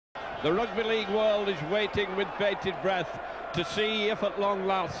The rugby league world is waiting with bated breath to see if at long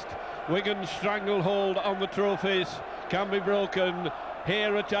last Wigan's stranglehold on the trophies can be broken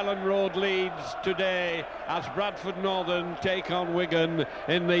here at Ellen Road, Leeds, today as Bradford Northern take on Wigan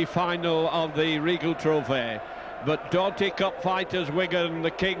in the final of the Regal Trophy. But doughty cup fighters Wigan, the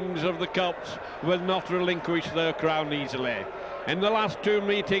kings of the cups, will not relinquish their crown easily. In the last two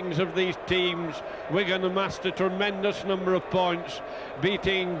meetings of these teams, Wigan amassed a tremendous number of points,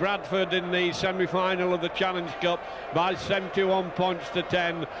 beating Bradford in the semi-final of the Challenge Cup by 71 points to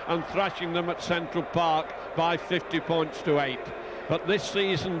 10 and thrashing them at Central Park by 50 points to 8. But this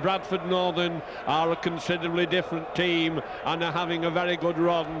season Bradford Northern are a considerably different team and are having a very good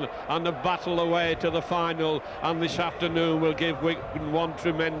run and a battle away to the final, and this afternoon will give Wigan one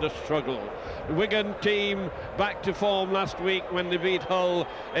tremendous struggle. The Wigan team back to form last week when they beat Hull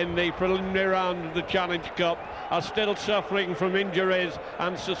in the preliminary round of the Challenge Cup are still suffering from injuries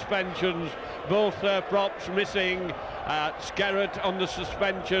and suspensions, both their props missing, Skerrett under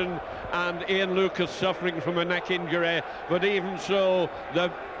suspension and Ian Lucas suffering from a neck injury, but even so the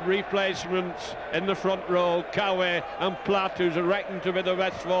replacements in the front row, Cowie and Platt, who's reckoned to be the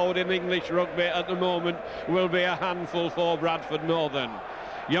best forward in English rugby at the moment, will be a handful for Bradford Northern.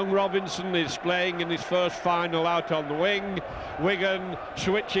 Young Robinson is playing in his first final out on the wing. Wigan,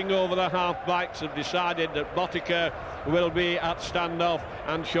 switching over the half-backs, have decided that Botica will be at standoff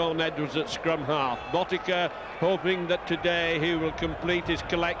and Sean Edwards at scrum half. Botica hoping that today he will complete his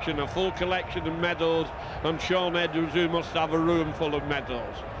collection, a full collection of medals, and Sean Edwards, who must have a room full of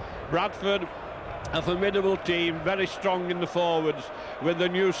medals. Bradford, a formidable team, very strong in the forwards, with the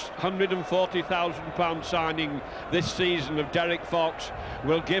new £140,000 signing this season of Derek Fox,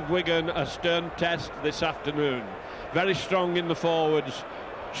 will give Wigan a stern test this afternoon. Very strong in the forwards,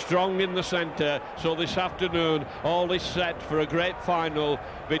 strong in the centre, so this afternoon all is set for a great final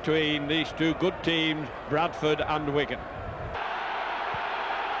between these two good teams, Bradford and Wigan.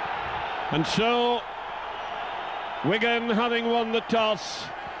 And so, Wigan having won the toss,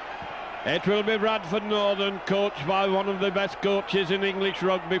 it will be Bradford Northern, coached by one of the best coaches in English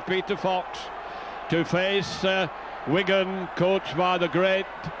rugby, Peter Fox, to face Wigan, coached by the great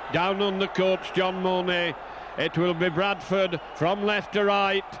down-under coach John Money. It will be Bradford from left to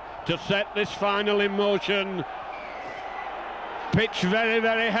right to set this final in motion. Pitch very,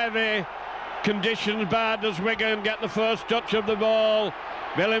 very heavy. Conditions bad as Wigan get the first touch of the ball.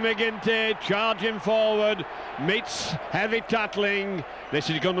 Billy McGinty charging forward, meets heavy tackling. This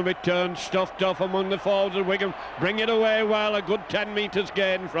is going to be turned, stuffed off among the forwards of Wigan. Bring it away well, a good 10 metres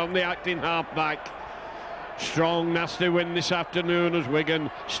gain from the acting half-back. Strong, nasty win this afternoon as Wigan,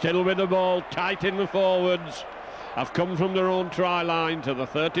 still with the ball, tight in the forwards, have come from their own try line to the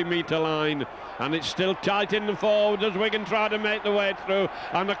 30-metre line, and it's still tight in the forwards as Wigan try to make the way through,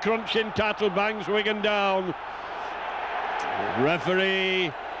 and a crunching tackle bangs Wigan down.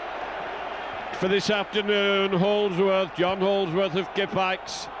 Referee for this afternoon, Holdsworth, John Holdsworth of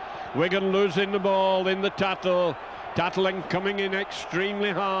Kippax. Wigan losing the ball in the tattle, tattling coming in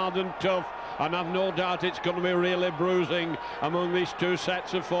extremely hard and tough, and I've no doubt it's going to be really bruising among these two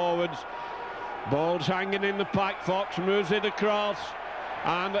sets of forwards. Ball's hanging in the pack, Fox moves it across,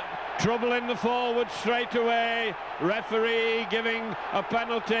 and trouble in the forwards straight away. Referee giving a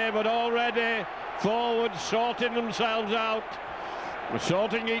penalty, but already forwards sorting themselves out,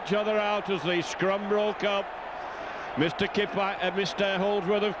 sorting each other out as the scrum broke up. Mr.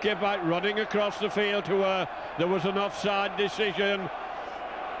 Holdsworth of Kippax running across the field to where there was an offside decision.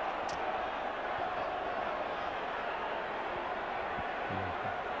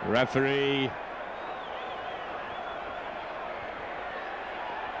 Referee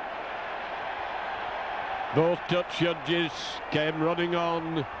both touch judges came running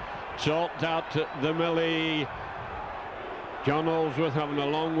on, sorted out the melee. John Holdsworth having a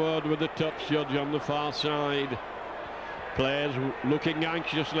long word with the touch judge on the far side. Players looking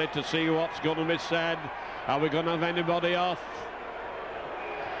anxiously to see what's going to be said. Are we going to have anybody off?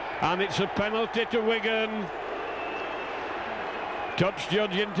 And it's a penalty to Wigan. Touch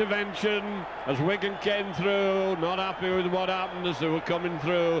judge intervention as Wigan came through, not happy with what happened as they were coming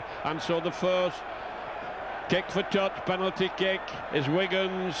through, and so the first kick for touch, penalty kick, is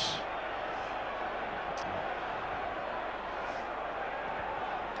Wigan's.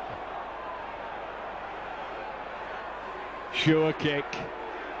 Sure kick,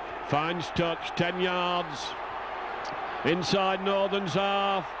 finds touch, 10 yards, inside Northern's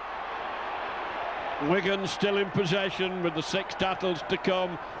half. Wigan still in possession with the 6 tackles to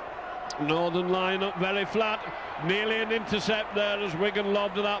come. Northern line up very flat, nearly an intercept there as Wigan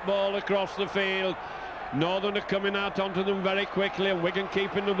lobbed that ball across the field. Northern are coming out onto them very quickly, and Wigan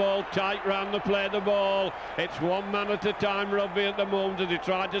keeping the ball tight round the play the ball. It's one man at a time rugby at the moment as he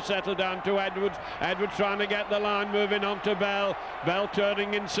tried to settle down to Edwards. Edwards trying to get the line moving onto Bell. Bell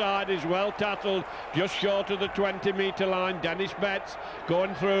turning inside, is well tattled just short of the 20-metre line. Dennis Betts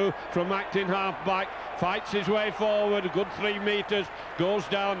going through from acting half-back, fights his way forward, a good 3 metres, goes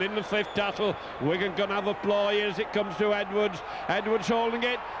down in the 5th tattle. Wigan gonna have a ploy as it comes to Edwards. Edwards holding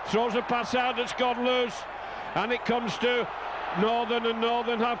it, throws a pass out that's gone loose, and it comes to Northern, and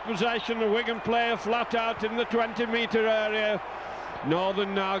Northern have possession. The Wigan player flat out in the 20-metre area.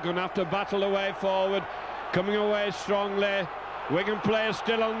 Northern now going to have to battle away forward, coming away strongly. Wigan player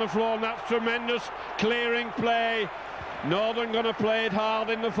still on the floor, and that's tremendous clearing play. Northern going to play it hard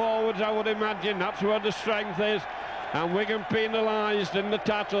in the forwards, I would imagine. That's where the strength is. And Wigan penalised in the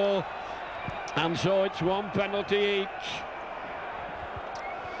tattle. And so it's 1 penalty each.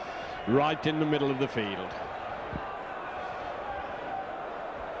 Right in the middle of the field.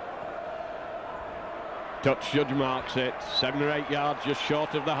 Touch judge marks it. 7 or 8 yards just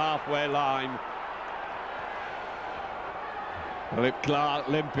short of the halfway line. Philip Clark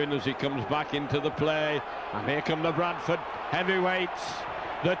limping as he comes back into the play, and here come the Bradford heavyweights,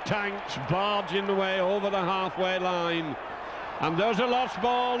 the Tanks barging the way over the halfway line, and there's a lost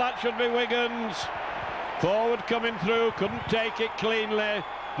ball. That should be Wigan's. Forward coming through, couldn't take it cleanly.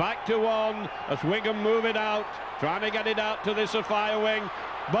 Back to 1 as Wigan move it out, trying to get it out to this fire wing.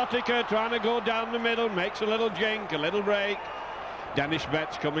 Bottiker trying to go down the middle, makes a little jink, a little break. Dennis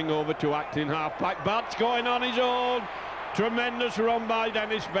Betts coming over to acting half-back. Batts going on his own. Tremendous run by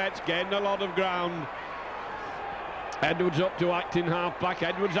Dennis Betts, gained a lot of ground. Edwards up to acting half-back.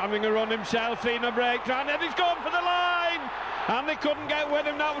 Edwards having a run himself, in a break, and he's gone for the line, and they couldn't get with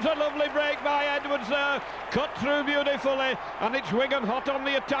him. That was a lovely break by Edwards there, cut through beautifully, and it's Wigan hot on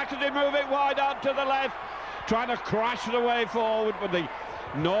the attack as they move it wide out to the left, trying to crash the way forward, but the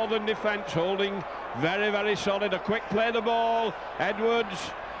Northern defence holding very, very solid. A quick play the ball,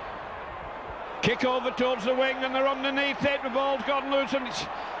 Edwards. Kick over towards the wing, and they're underneath it. The ball's gone loose, and it's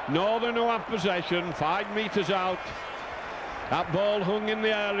Northern who have possession. 5 metres out. That ball hung in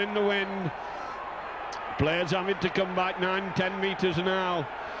the air in the wind. Players having to come back 9-10 metres now,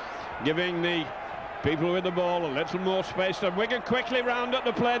 giving the people with the ball a little more space. And Wigan quickly round up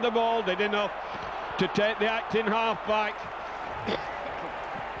to play the ball. Did enough to take the acting half back.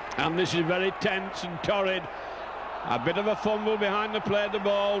 And this is very tense and torrid. A bit of a fumble behind the play the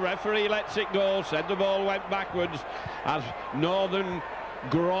ball. Referee lets it go, said the ball went backwards as Northern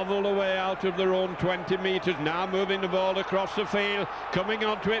grovelled away out of their own 20 metres. Now moving the ball across the field, coming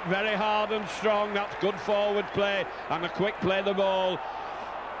onto it very hard and strong. That's good forward play and a quick play the ball.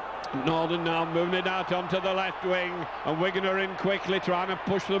 Northern now moving it out onto the left wing, and Wigan are in quickly trying to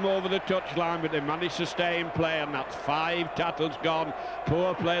push them over the touchline, but they managed to stay in play, and that's 5 tackles gone.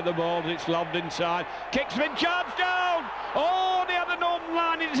 Poor play the ball as it's lobbed inside. Kicks been charged down. Oh, they had an open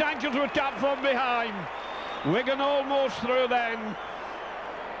line, his ankles were tapped from behind. Wigan almost through then.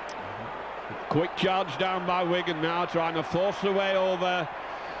 Quick charge down by Wigan now, trying to force the way over,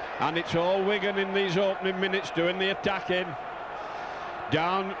 and it's all Wigan in these opening minutes doing the attacking.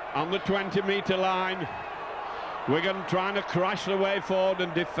 Down on the 20-metre line, Wigan trying to crash the way forward,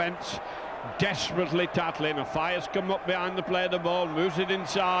 and defence desperately tackling. A fire's come up behind the play of the ball, moves it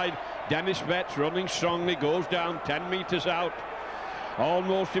inside. Dennis Betts running strongly, goes down 10 metres out,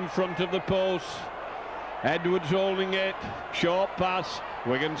 almost in front of the post. Edwards holding it, short pass.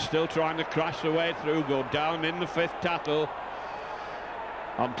 Wigan still trying to crash the way through, go down in the 5th tackle.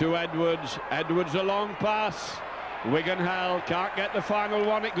 Onto Edwards. Edwards a long pass. Wigan held, can't get the final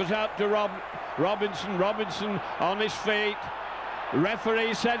one. It goes out to Robinson. Robinson on his feet.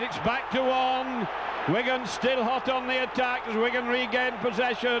 Referee said it's back to 1. Wigan still hot on the attack as Wigan regain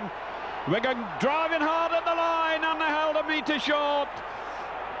possession. Wigan driving hard at the line, and they held a metre short.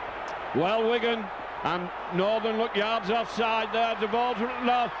 Well, Wigan and Northern look yards offside there. The ball's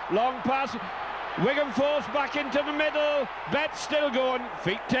long pass. Wigan forced back into the middle. Betts still going,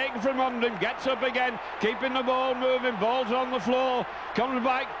 feet taken from under him, gets up again, keeping the ball moving. Ball's on the floor, comes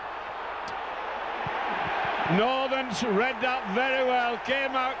back. Northern's read that very well,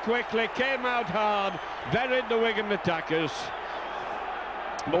 came out quickly, came out hard, buried the Wigan attackers.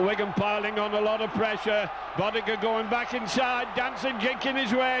 But Wigan piling on a lot of pressure. Bodiger going back inside, dancing, jinking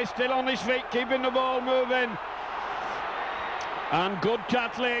his way, still on his feet, keeping the ball moving. And good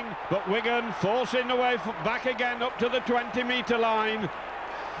tackling, but Wigan forcing the way back again up to the 20-metre line.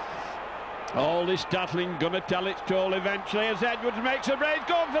 All this tackling going to tell its toll eventually as Edwards makes a break,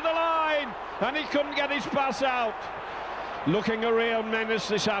 going for the line, and he couldn't get his pass out. Looking a real menace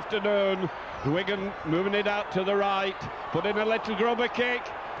this afternoon. Wigan moving it out to the right, put in a little grubber kick,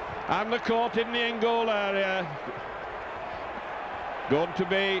 and the caught in the end goal area. Going to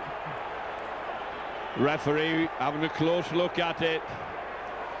be referee having a close look at it.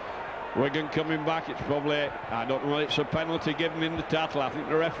 Wigan coming back. It's probably, I don't know, it's a penalty given in the tackle. I think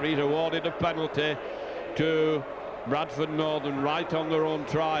the referee's awarded a penalty to Bradford Northern right on their own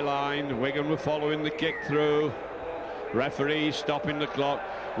try line. Wigan were following the kick through. Referee stopping the clock.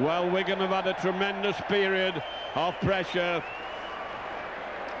 Well, Wigan have had a tremendous period of pressure.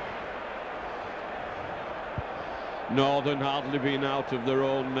 Northern hardly been out of their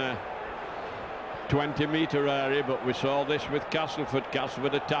own 20-metre area, but we saw this with Castleford.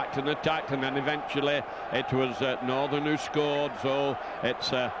 Castleford attacked, and then eventually it was Northern who scored. So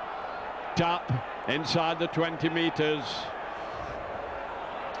it's a tap inside the 20 metres.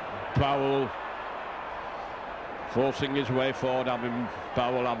 Powell forcing his way forward,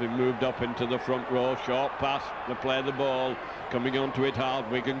 Powell having moved up into the front row. Short pass to play the ball, coming onto it hard.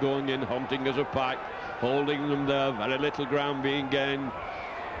 Wigan going in, hunting as a pack, holding them there, very little ground being gained,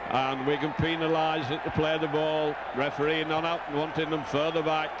 and Wigan penalised it to play the ball. Referee not out and wanting them further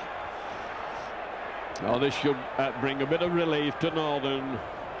back. Oh, this should bring a bit of relief to Northern,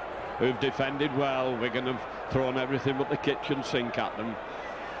 who've defended well. Wigan have thrown everything but the kitchen sink at them.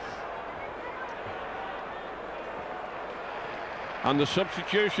 And the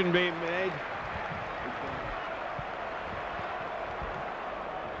substitution being made.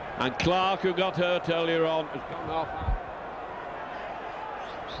 And Clark, who got hurt earlier on, has gone off.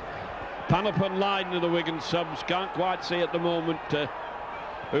 Panop and Lydon of the Wigan subs. Can't quite see at the moment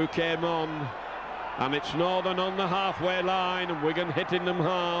who came on. And it's Northern on the halfway line, and Wigan hitting them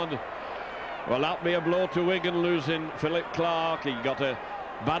hard. Well, that'll be a blow to Wigan, losing Philip Clark. He got a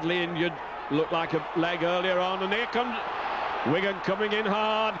badly injured, looked like a leg earlier on, and here comes Wigan coming in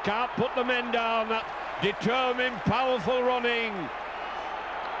hard. Can't put the men down. That determined, powerful running.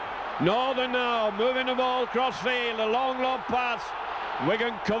 Northern now moving the ball cross field, a long lob pass.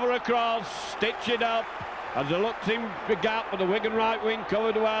 Wigan cover across, stitch it up as they looked in the gap, but the Wigan right wing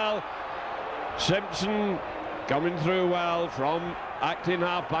covered well. Simpson coming through well from acting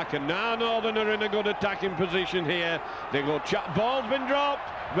half-back, and now Northern are in a good attacking position here. They go, ball's been dropped,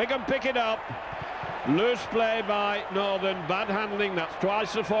 Wigan pick it up. Loose play by Northern, bad handling. That's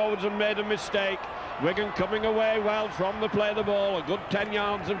twice the forwards have made a mistake. Wigan coming away well from the play of the ball, a good 10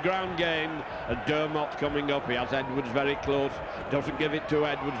 yards of ground gain. And Dermott coming up, he has Edwards very close, doesn't give it to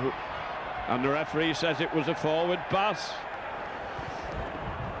Edwards, and the referee says it was a forward pass.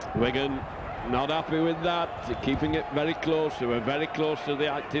 Wigan not happy with that. They're keeping it very close. They were very close to the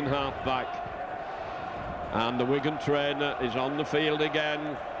acting half-back. And the Wigan trainer is on the field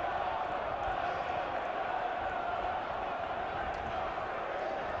again.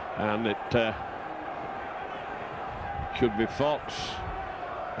 And it should be Fox.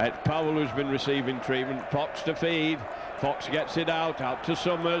 It's Powell who's been receiving treatment. Fox to feed. Fox gets it out to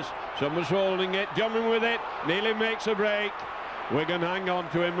Summers. Summers holding it, jumping with it. Nearly makes a break. Wigan hang on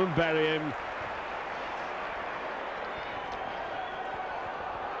to him and bury him.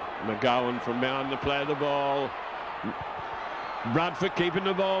 McGowan from behind the play of the ball. Bradford keeping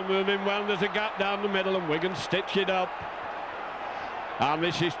the ball moving well. There's a gap down the middle, and Wigan stitch it up. And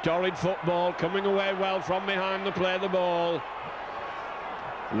this is torrid football, coming away well from behind the play of the ball.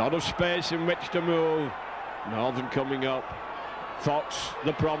 A lot of space in which to move. Northern coming up. Fox,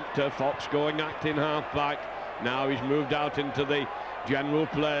 the prompter. Fox going acting half-back. Now he's moved out into the general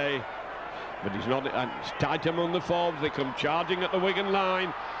play. But he's not. It's tight among the forwards. They come charging at the Wigan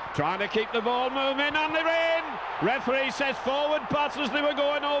line, trying to keep the ball moving, and they're in. Referee says forward pass as they were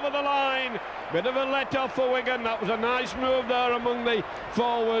going over the line. Bit of a let-off for Wigan. That was a nice move there among the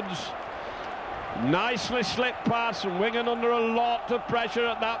forwards. Nicely slipped pass, and Wigan under a lot of pressure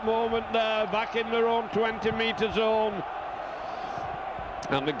at that moment there, back in their own 20-metre zone.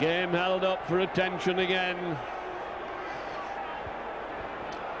 And the game held up for attention again.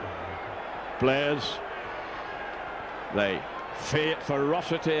 Players, the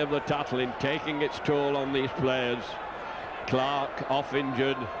ferocity of the tackling taking its toll on these players. Clark off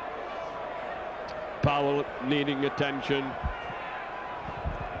injured. Powell needing attention.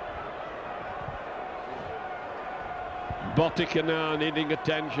 Botica now needing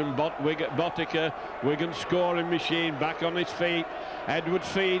attention. Botica, Wigan scoring machine, back on his feet. Edwards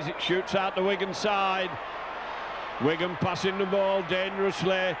feeds, it shoots out the Wigan side. Wigan passing the ball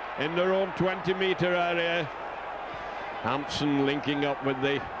dangerously in their own 20-metre area. Hampson linking up with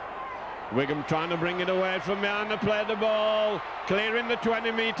the Wigan, trying to bring it away from behind the play of the ball, clearing the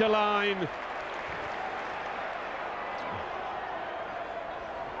 20-metre line.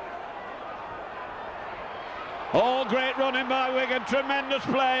 Oh, great running by Wigan, tremendous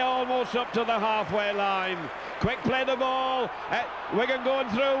play, almost up to the halfway line. Quick play the ball, Wigan going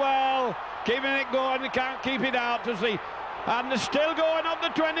through well, keeping it going, they can't keep it out, and they're still going up the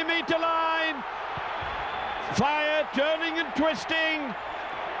 20-metre line. Fire, turning and twisting,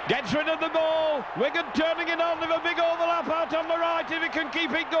 gets rid of the ball. Wigan turning it on with a big overlap out on the right if he can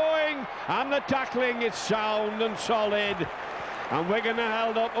keep it going. And the tackling is sound and solid. And Wigan are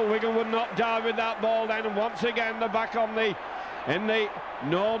held up, but Wigan would not die with that ball then. And once again, they're back in the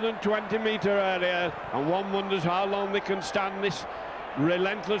northern 20-metre area. And one wonders how long they can stand this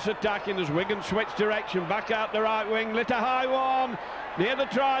relentless attacking as Wigan switch direction, back out the right wing, lit a high one, near the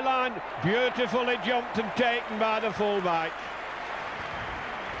try line, beautifully jumped and taken by the fullback.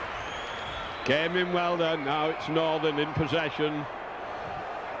 Came in well then, now it's Northern in possession.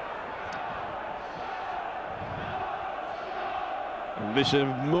 And this is the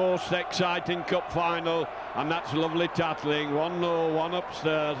most exciting cup final, and that's lovely tackling, one low, one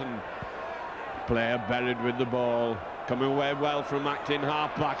upstairs, and player buried with the ball. Coming away well from acting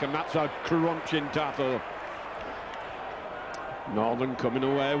half-back, and that's a crunching tackle. Northern coming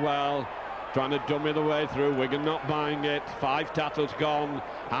away well, trying to dummy the way through. Wigan not buying it. 5 tackles gone.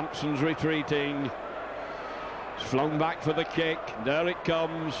 Hampson's retreating. It's flung back for the kick. There it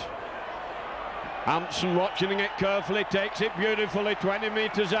comes. Hampson watching it carefully, takes it beautifully, 20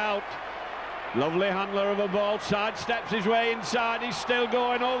 metres out. Lovely handler of a ball, sidesteps his way inside, he's still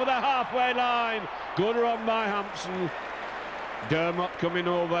going over the halfway line. Good run by Hampson. Dermot coming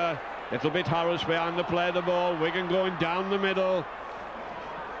over, little bit harassed behind the play of the ball. Wigan going down the middle.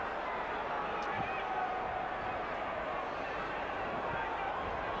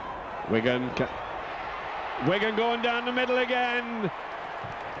 Wigan going down the middle again.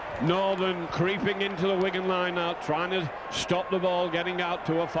 Northern creeping into the Wigan line now, trying to stop the ball getting out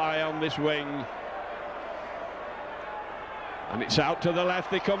to a fire on this wing. And it's out to the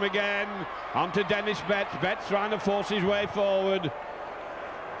left, they come again. Onto Dennis Betts. Betts trying to force his way forward.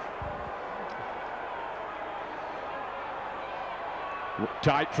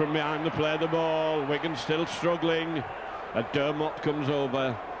 Tight from behind the play of the ball. Wigan still struggling. Dermot comes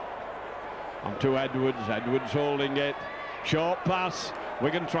over. Onto Edwards. Edwards holding it. Short pass.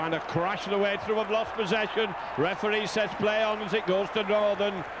 Wigan trying to crash the way through, have lost possession. Referee says play on as it goes to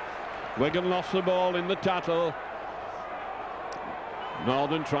Northern. Wigan lost the ball in the tattle.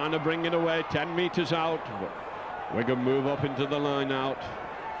 Northern trying to bring it away, 10 metres out. Wigan move up into the line out,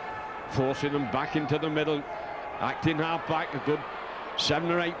 forcing them back into the middle. Acting half-back, a good 7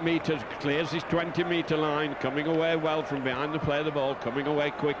 or 8 metres, clears his 20-metre line, coming away well from behind the play of the ball, coming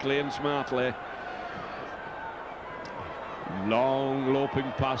away quickly and smartly. Long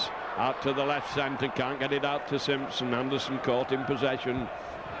loping pass out to the left centre, can't get it out to Simpson. Anderson caught in possession,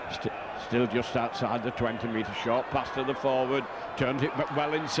 still just outside the 20-metre. Short pass to the forward, turns it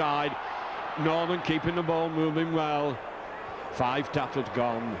well inside. Northern keeping the ball moving well. 5 tackles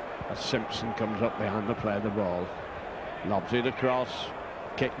gone as Simpson comes up behind the play of the ball. Lobs it across,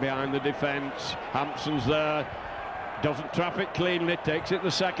 kick behind the defence. Hampson's there, doesn't trap it cleanly, takes it the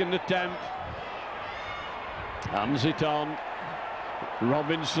second attempt. Hands it on.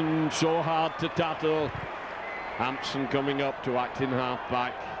 Robinson so hard to tackle. Hampson coming up to act in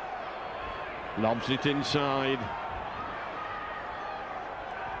half-back. Lobs it inside.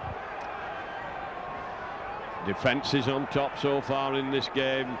 Defence is on top so far in this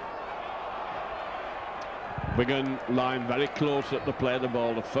game. Wigan lying very close at the play of the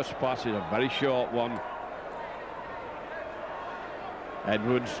ball. The first pass is a very short one.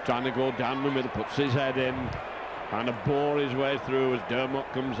 Edwards trying to go down the middle, puts his head in, trying to bore his way through as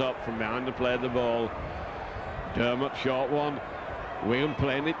Dermot comes up from behind the play of the ball. Dermot, short one. Wigan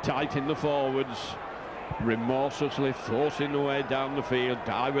playing it tight in the forwards, remorselessly forcing the way down the field.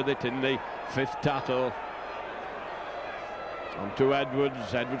 Die with it in the 5th tackle. On to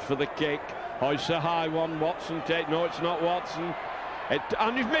Edwards. Edwards for the kick. Hoists a high one. Watson take. No, it's not Watson.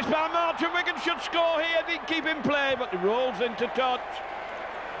 And he's missed by Martin. Wigan should score here. They keep in play, but it rolls into touch.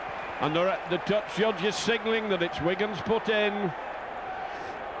 And the touch judge is signalling that it's Wigan's put in.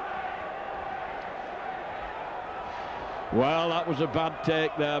 Well, that was a bad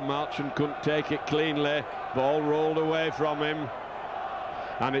take there. Marchant couldn't take it cleanly. Ball rolled away from him.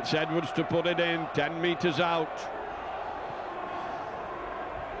 And it's Edwards to put it in, 10 metres out.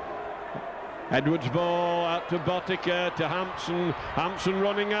 Edwards' ball out to Botica, to Hampson. Hampson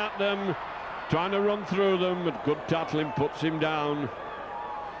running at them, trying to run through them, but good tackling puts him down.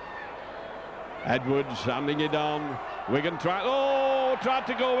 Edwards handing it on. Wigan tried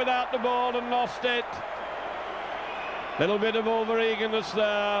to go without the ball and lost it. Little bit of over-eagerness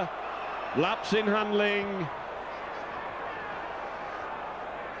there. Lapse in handling.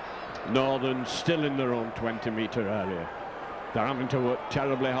 Northern still in their own 20-metre area. They're having to work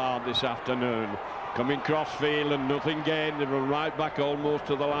terribly hard this afternoon. Coming cross-field and nothing gained. They run right back almost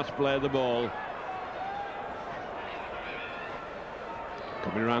to the last play of the ball.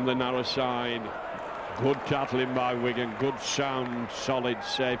 Coming around the narrow side. Good tackling by Wigan. Good, sound, solid,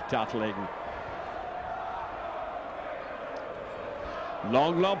 safe tackling.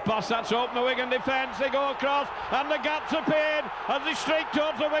 Long lob pass, that's open the Wigan defence. They go across and the gaps appeared as they streak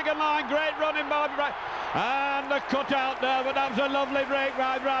towards the Wigan line. Great running by Bradford. And the cut out there, but that was a lovely break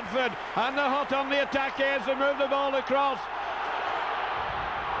by Bradford. And they're hot on the attack here as they move the ball across.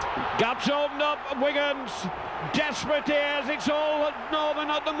 Gaps opened up, Wigan's desperate here as it's all at Northern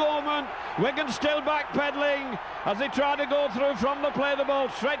at the moment. Wigan still backpedaling as they try to go through from the play the ball,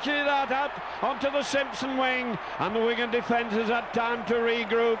 stretching it out onto the Simpson wing, and the Wigan defence has had time to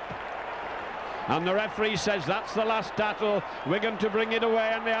regroup. And the referee says that's the last tackle. Wigan to bring it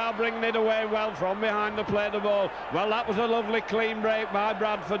away, and they are bringing it away well from behind the play the ball. Well, that was a lovely clean break by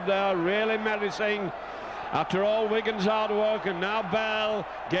Bradford there, really menacing after all Wigan's hard work. And now Bell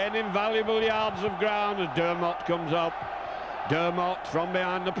gaining valuable yards of ground as Dermott comes up. Dermott from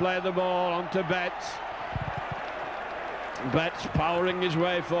behind the play the ball onto Betts. Betts powering his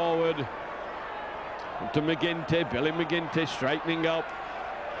way forward to McGinty. Billy McGinty straightening up.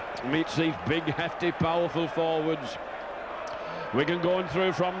 Meets these big, hefty, powerful forwards. Wigan going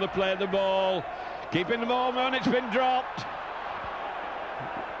through from the play the ball. Keeping the ball moving, it's been dropped.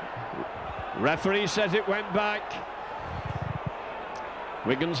 Referee says it went back.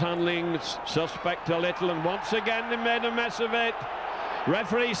 Wigan's handling suspect a little, and once again they made a mess of it.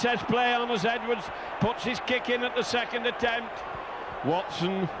 Referee says play on as Edwards puts his kick in at the second attempt.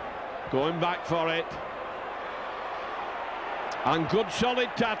 Watson going back for it. And good solid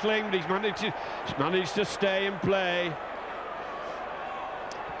tackling, but he's managed to stay in play.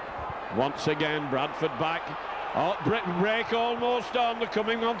 Once again Bradford back. Oh, break almost on. They're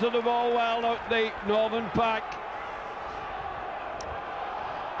coming onto the ball well out the Northern pack.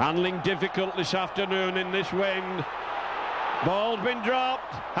 Handling difficult this afternoon in this wind. Ball's been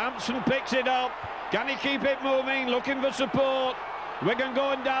dropped. Hampson picks it up. Can he keep it moving? Looking for support. Wigan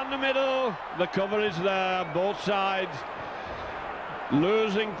going down the middle. The cover is there, both sides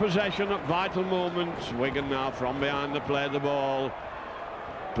losing possession at vital moments. Wigan now from behind the play the ball,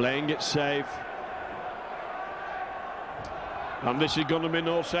 playing it safe. And this is going to be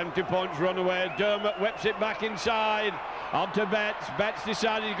no 70 points run away. Dermott whips it back inside onto Betts. Betts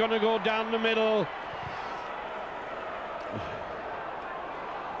decides he's going to go down the middle.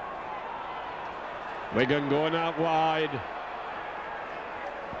 Wigan going out wide.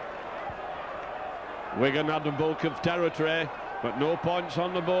 Wigan had the bulk of territory, but no points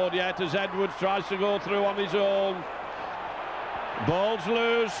on the board yet as Edwards tries to go through on his own. Ball's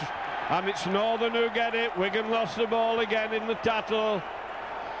loose, and it's Northern who get it. Wigan lost the ball again in the tattle.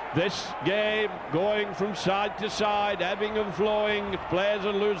 This game going from side to side, ebbing and flowing. Players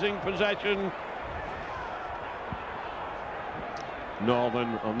are losing possession.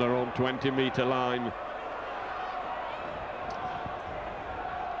 Northern on their own 20-metre line.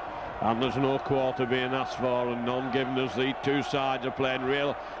 And there's no quarter being asked for and none given as the two sides are playing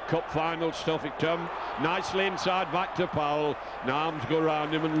real cup final stuff. It turned nicely inside back to Powell. Now arms go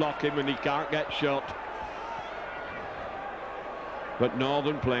round him and lock him and he can't get shot. But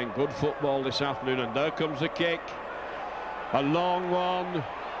Northern playing good football this afternoon, and there comes the kick. A long one.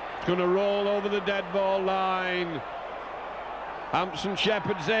 It's going to roll over the dead ball line. Hampson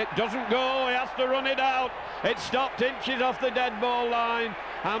shepherds it, doesn't go, he has to run it out. It stopped inches off the dead ball line.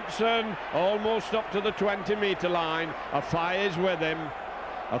 Hampson almost up to the 20-metre line. Afire is with him.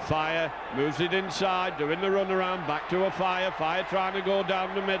 Afire moves it inside, doing the run around, back to Afire. Afire trying to go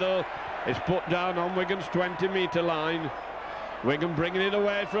down the middle. It's put down on Wigan's 20-metre line. Wigan bringing it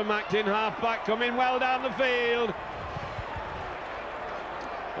away from Acton, half-back, coming well down the field.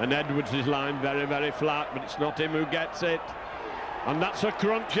 And Edwards is lined very, very flat, but it's not him who gets it. And that's a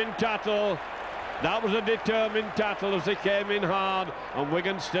crunching tackle. That was a determined tackle as they came in hard, and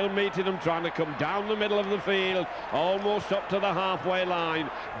Wigan still meeting them, trying to come down the middle of the field, almost up to the halfway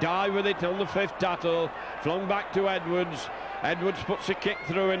line. Die with it on the fifth tackle, flung back to Edwards. Edwards puts a kick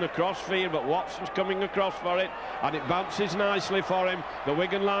through in the crossfield, but Watson's coming across for it, and it bounces nicely for him. The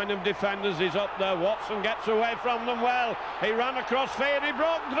Wigan line of defenders is up there. Watson gets away from them well. He ran across field, he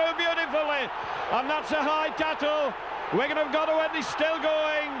broke through beautifully, and that's a high tackle. Wigan have got away, he's still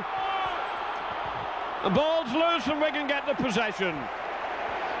going. The ball's loose and Wigan get the possession.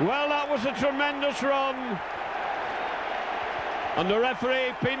 Well, that was a tremendous run. And the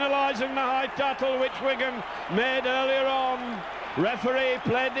referee penalising the high tackle which Wigan made earlier on. Referee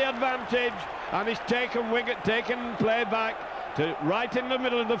played the advantage, and he's taken play back to right in the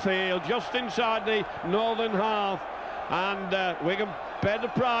middle of the field, just inside the northern half, and Wigan paid the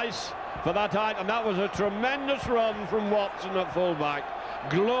price for that height, and that was a tremendous run from Watson at full-back.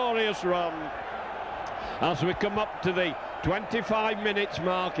 Glorious run. As we come up to the 25 minutes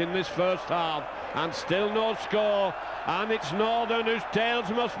mark in this first half, and still no score, and it's Northern whose tails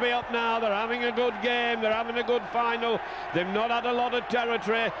must be up now. They're having a good game, they're having a good final. They've not had a lot of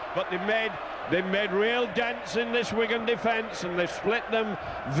territory, but they've made real dents in this Wigan defence, and they've split them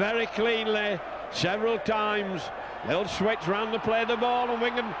very cleanly several times. Little switch round to play the ball, and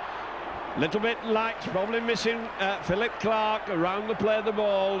Wigan little bit lax, probably missing Philip Clark around to play the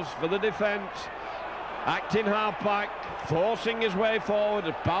balls for the defence. Acting half-back, forcing his way forward,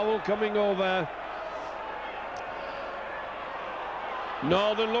 Powell coming over.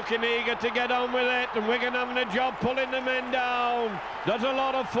 Northern looking eager to get on with it, and Wigan having a job pulling the men down. There's a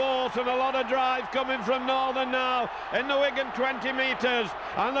lot of force and a lot of drive coming from Northern now in the Wigan 20 metres,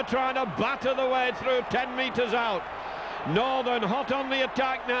 and they're trying to batter the way through 10 metres out. Northern hot on the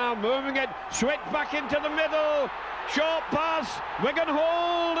attack now, moving it, switch back into the middle, short pass, Wigan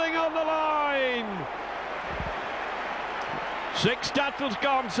holding on the line. 6 tackles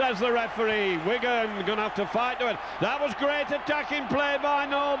gone, says the referee. Wigan going to have to fight to it. That was great attacking play by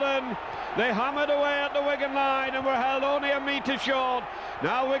Northern. They hammered away at the Wigan line and were held only a metre short.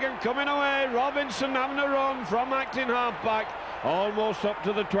 Now Wigan coming away, Robinson having a run from acting half-back, almost up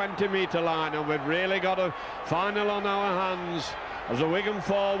to the 20-metre line, and we've really got a final on our hands as the Wigan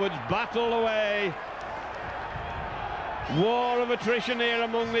forwards battle away. War of attrition here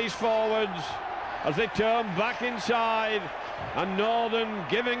among these forwards as they turn back inside, and Northern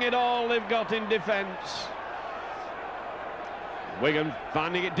giving it all they've got in defence. Wigan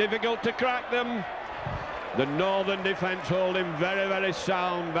finding it difficult to crack them. The Northern defence holding very, very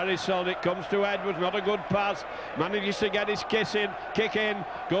sound, very solid. It comes to Edwards, not a good pass, manages to get his kick in,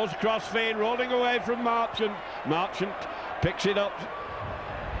 goes crossfield, rolling away from Marchant. Marchant picks it up,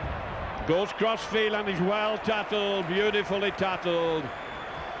 goes crossfield, and is well tackled, beautifully tackled.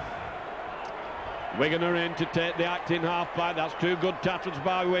 Wigan are in to take the acting half-back. That's 2 good tackles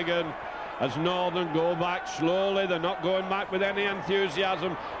by Wigan as Northern go back slowly. They're not going back with any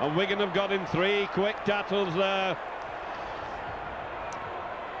enthusiasm, and Wigan have got him 3 quick tackles there.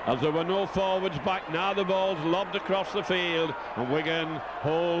 As there were no forwards back, now the ball's lobbed across the field, and Wigan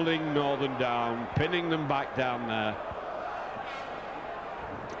holding Northern down, pinning them back down there.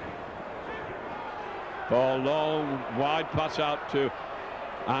 Ball long, wide pass out to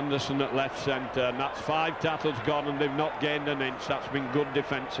Anderson at left centre, and that's 5 tackles gone, and they've not gained an inch. That's been good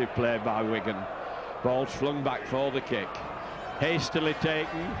defensive play by Wigan. Ball's flung back for the kick, hastily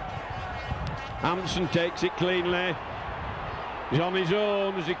taken. Anderson takes it cleanly. He's on his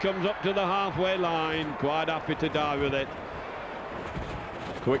own as he comes up to the halfway line, quite happy to die with it.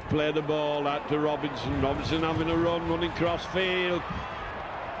 Quick play the ball out to Robinson. Robinson having a run, running cross field.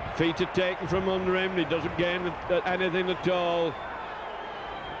 Feet are taken from under him. He doesn't gain anything at all.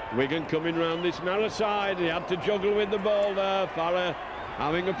 Wigan coming round this narrow side. He had to juggle with the ball there. Farrer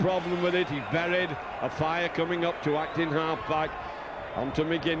having a problem with it. He's buried. A fire coming up to acting half-back. Onto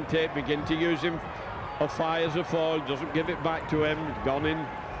McGinty. McGinty using a fire as a foil. Doesn't give it back to him. Gone in.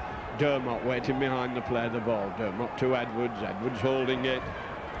 Dermot waiting behind the play of the ball. Dermot to Edwards. Edwards holding it.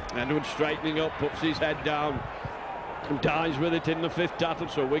 Edwards straightening up. Puts his head down. And dies with it in the 5th tackle.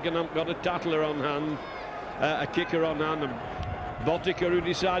 So Wigan haven't got a tackler on hand. A kicker on hand. And Botica, who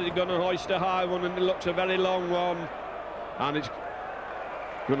decided he's going to hoist a high one, and it looks a very long one, and it's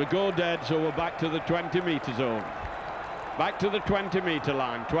going to go dead. So we're back to the 20-metre zone, back to the 20-metre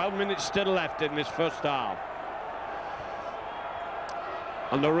line. 12 minutes still left in this first half,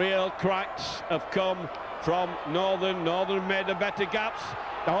 and the real cracks have come from Northern. Northern made the better gaps,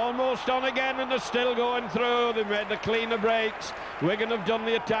 almost on again, and they're still going through. They made the cleaner breaks. Wigan have done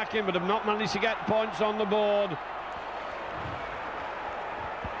the attacking, but have not managed to get points on the board.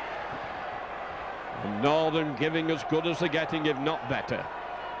 Northern giving as good as they're getting, if not better.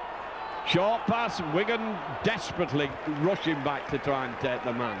 Short pass, Wigan desperately rushing back to try and take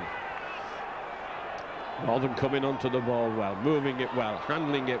the man. Northern coming onto the ball well, moving it well,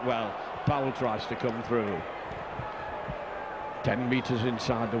 handling it well. Powell tries to come through. 10 metres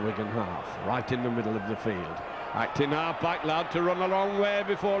inside the Wigan half, right in the middle of the field. Acting half-back, allowed to run a long way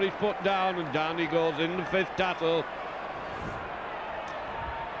before he's put down, and down he goes in the 5th tackle.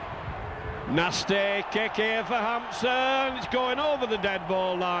 Nasty kick here for Hampson. It's going over the dead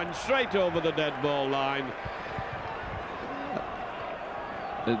ball line, straight over the dead ball line.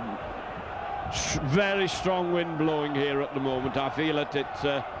 Very strong wind blowing here at the moment. I feel it. It's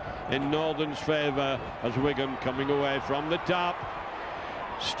in Northern's favour as Wigan coming away from the tap.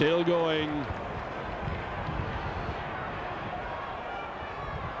 Still going.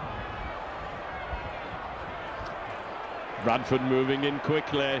 Bradford moving in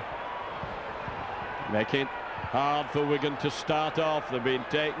quickly, making it hard for Wigan to start off. They're being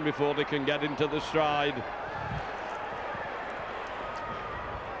taken before they can get into the stride.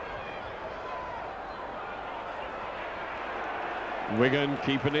 Wigan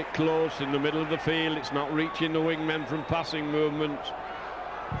keeping it close in the middle of the field. It's not reaching the wingmen from passing movements.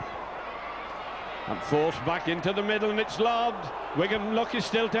 And forced back into the middle, and it's lobbed. Wigan lucky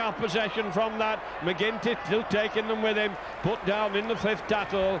still to have possession from that. McGinty still taking them with him. Put down in the fifth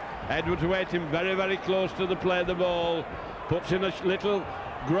tackle. Edwards waiting very, very close to the play of the ball. Puts in a little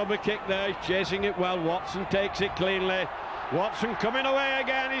grubber kick there, chasing it well. Watson takes it cleanly. Watson coming away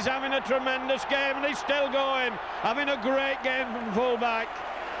again. He's having a tremendous game, and he's still going. Having a great game from fullback.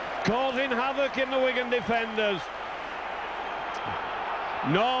 Causing havoc in the Wigan defenders.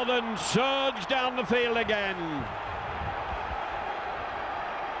 Northern surge down the field again.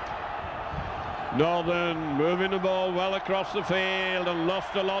 Northern moving the ball well across the field and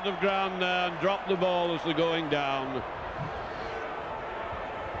lost a lot of ground there and dropped the ball as they're going down.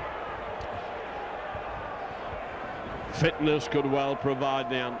 Fitness could well provide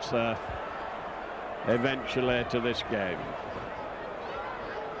the answer eventually to this game.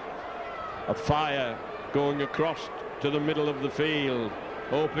 A fire going across to the middle of the field,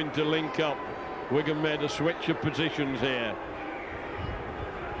 hoping to link up. Wigan made a switch of positions here.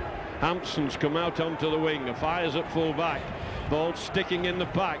 Hampson's come out onto the wing. A fire's at full back. Ball sticking in the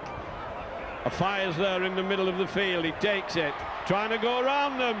pack. A fire's there in the middle of the field. He takes it, trying to go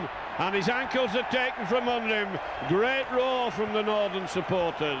around them, and his ankles are taken from under him. Great roar from the Northern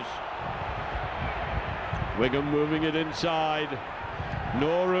supporters. Wigan moving it inside.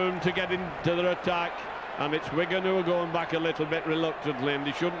 No room to get into their attack. And it's Wigan who are going back a little bit reluctantly, and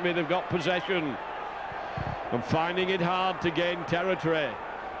they shouldn't be. They've got possession and finding it hard to gain territory.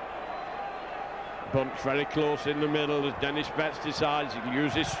 Bunch very close in the middle as Dennis Betts decides he can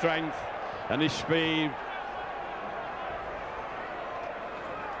use his strength and his speed.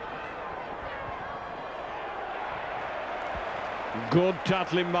 Good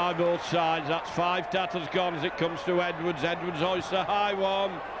tackling by both sides. That's 5 tackles gone as it comes to Edwards. Edwards hoists a high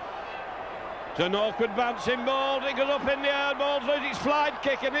one. It's an awkward bouncing ball. It goes up in the air. Ball's loose. It's flight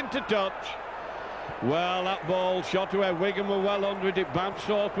kicking into touch. Well, that ball shot away. Wigan were well under it. It bounced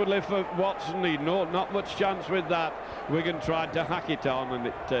awkwardly for Watson. He not much chance with that. Wigan tried to hack it on, and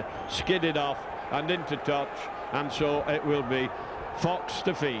it skidded off and into touch. And so it will be Fox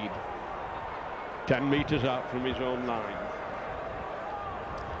to feed. 10 metres out from his own line.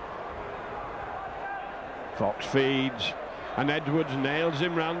 Fox feeds. And Edwards nails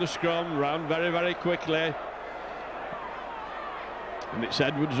him round the scrum, round very, very quickly. And it's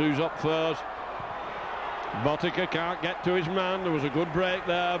Edwards who's up first. Bottica can't get to his man. There was a good break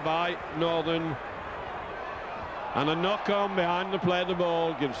there by Northern. And a knock-on behind the play of the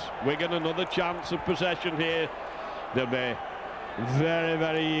ball gives Wigan another chance of possession here. They'll be very,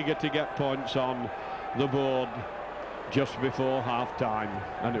 very eager to get points on the board just before half-time.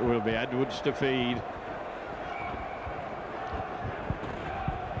 And it will be Edwards to feed.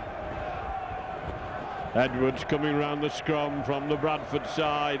 Edwards coming round the scrum from the Bradford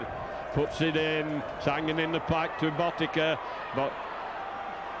side, puts it in, it's hanging in the pack to Bottica, but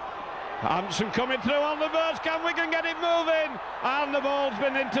Hampson coming through on the burst. Can Wigan get it moving? And the ball's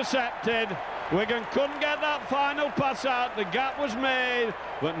been intercepted. Wigan couldn't get that final pass out. The gap was made,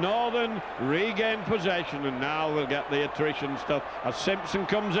 but Northern regained possession, and now we'll get the attrition stuff as Simpson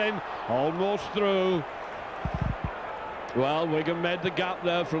comes in, almost through. Well, Wigan made the gap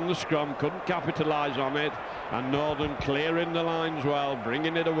there from the scrum, couldn't capitalise on it, and Northern clearing the lines well,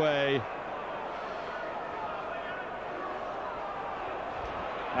 bringing it away.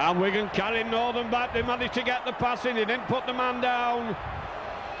 And Wigan carrying Northern back. They managed to get the pass in. He didn't put the man down.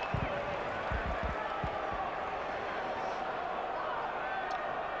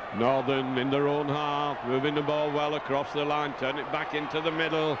 Northern in their own half, moving the ball well across the line, turn it back into the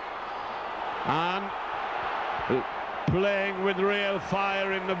middle, and playing with real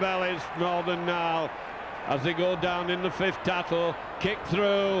fire in the bellies, Northern now, as they go down in the fifth tackle. Kick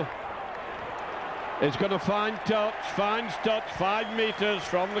through. It's going to find touch, finds touch 5 metres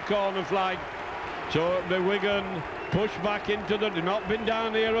from the corner flag. So the Wigan push back into the... They've not been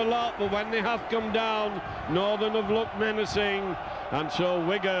down here a lot, but when they have come down, Northern have looked menacing. And so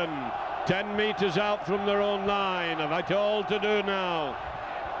Wigan, 10 metres out from their own line, have it all to do now.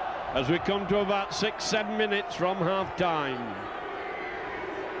 as we come to about 6-7 minutes from half-time.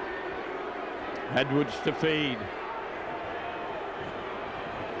 Edwards to feed.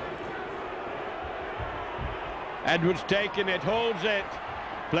 Edwards taking it, holds it,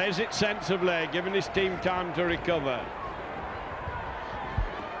 plays it sensibly, giving his team time to recover.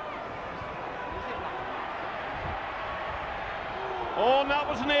 Oh, and that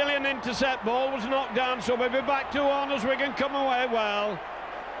was nearly an intercept. Ball was knocked down, so we'll be back to one as Wigan come away well.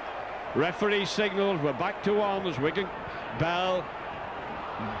 Referee signals we're back to one as Wigan. Bell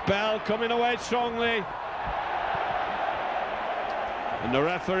coming away strongly. And the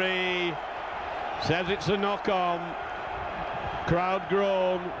referee says it's a knock-on. Crowd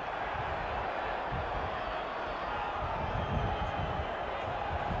groan.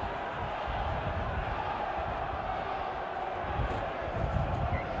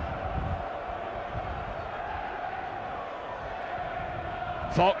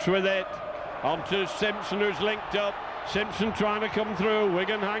 Fox with it, on to Simpson, who's linked up. Simpson trying to come through,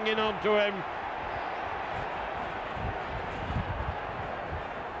 Wigan hanging on to him.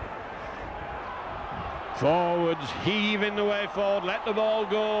 Forwards heaving the way forward, let the ball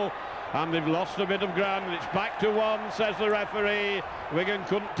go, and they've lost a bit of ground. It's back to one, says the referee. Wigan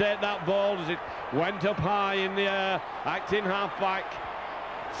couldn't take that ball as it went up high in the air. Acting half-back,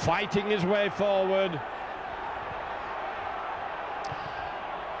 fighting his way forward.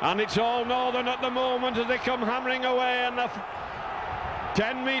 And it's all Northern at the moment as they come hammering away, and they're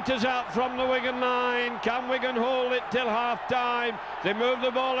 10 metres out from the Wigan line. Can Wigan hold it till half-time? They move the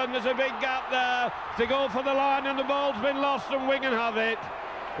ball and there's a big gap there. They go for the line and the ball's been lost and Wigan have it.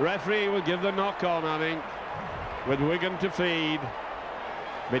 Referee will give the knock-on, I think, with Wigan to feed.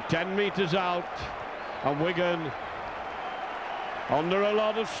 With 10 metres out, and Wigan under a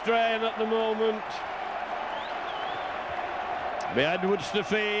lot of strain at the moment. Be Edwards to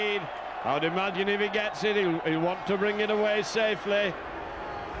feed. I'd imagine if he gets it, he'll want to bring it away safely.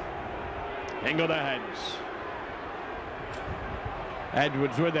 Into the heads.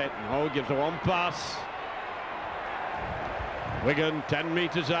 Edwards with it. Oh, gives a one pass. Wigan 10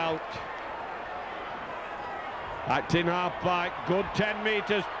 metres out. Acting half-back. Good 10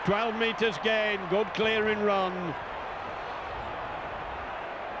 metres, 12 metres gain. Good clearing run.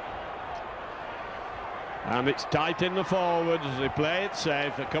 And it's tight in the forwards as they play it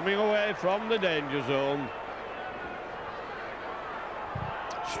safe. They're coming away from the danger zone.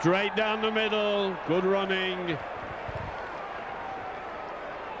 Straight down the middle, good running.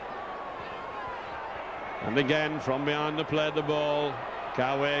 And again, from behind the play the ball.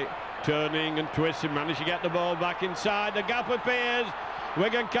 Cowie turning and twisting, managed to get the ball back inside. The gap appears.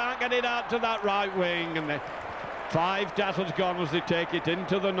 Wigan can't get it out to that right wing. And the 5 tackles gone as they take it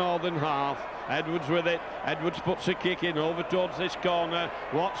into the northern half. Edwards with it. Edwards puts a kick in over towards this corner.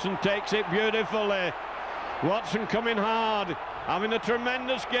 Watson takes it beautifully. Watson coming hard, having a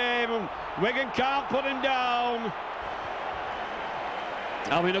tremendous game, and Wigan can't put him down.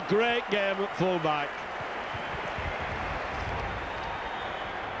 Having a great game at fullback.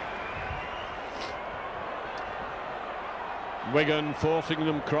 Wigan forcing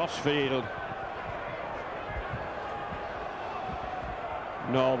them cross-field.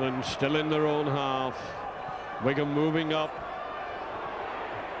 Northern still in their own half. Wigan moving up.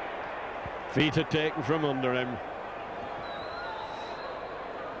 Feet are taken from under him.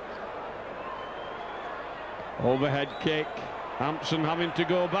 Overhead kick. Hampson having to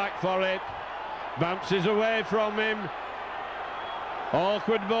go back for it. Bounces away from him.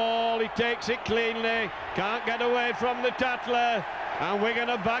 Awkward ball. He takes it cleanly. Can't get away from the tackler. And Wigan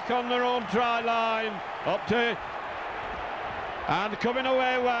are back on their own try line. Up to... And coming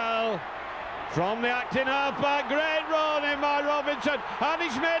away well from the acting halfback. Great run in by Robinson, and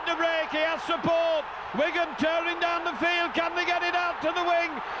he's made the break. He has support. Wigan turning down the field. Can they get it out to the wing?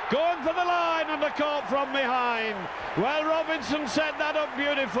 Going for the line, and they're caught from behind. Well, Robinson set that up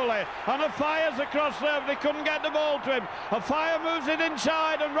beautifully, and a fire's across there. They couldn't get the ball to him. A fire moves it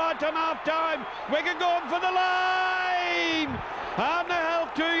inside, and right on half-time, Wigan going for the line, and they're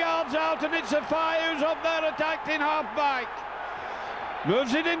held 2 yards out, and it's a fire who's up there attacking half-back.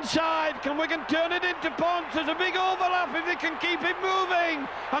 Moves it inside. Can Wigan turn it into points? There's a big overlap if they can keep it moving.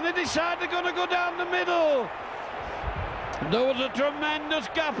 And they decide they're going to go down the middle. There was a tremendous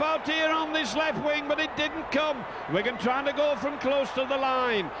gap out here on this left wing, but it didn't come. Wigan trying to go from close to the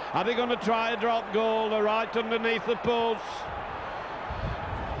line. Are they going to try a drop goal? They're right underneath the post.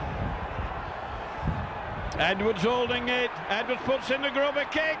 Edwards holding it. Edwards puts in the grubber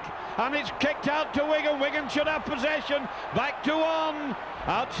kick, and it's kicked out to Wigan. Wigan should have possession. Back to one.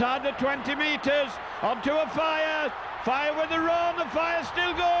 Outside the 20 metres. Onto a fire. Fire with the run, the fire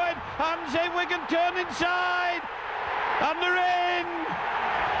still going. Hands in, Wigan turn inside. And they're in.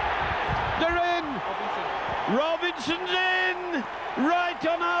 They're in. Robinson's in. Right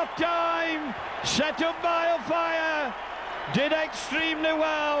on half time. Set up by a fire. Did extremely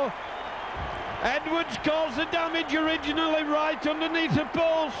well. Edwards caused the damage originally right underneath the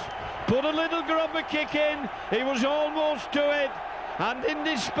post. Put a little grubber kick in. He was almost to it. And in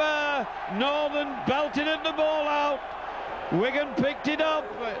despair, Northern belted at the ball out. Wigan picked it up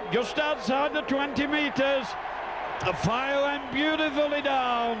just outside the 20 metres. The fire went beautifully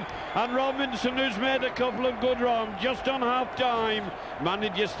down, and Robinson, who's made a couple of good runs just on half-time,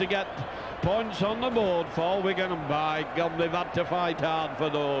 manages to get points on the board for Wigan, and by God, they've had to fight hard for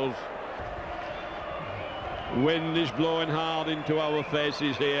those. Wind is blowing hard into our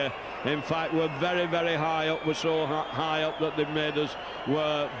faces here. In fact, we're very, very high up. We're so high up that they've made us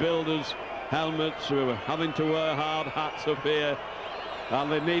wear builders' helmets. We were having to wear hard hats up here.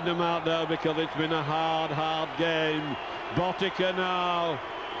 And they need them out there because it's been a hard game. Botica now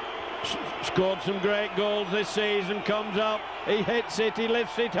scored some great goals this season, comes up, he hits it, he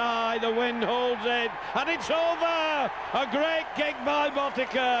lifts it high, the wind holds it, and it's over! A great kick by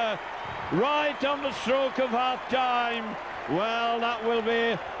Botica, right on the stroke of half-time. Well, that will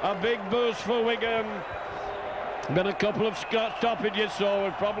be a big boost for Wigan. Been a couple of stoppages, so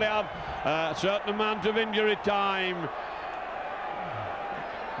we'll probably have a certain amount of injury time.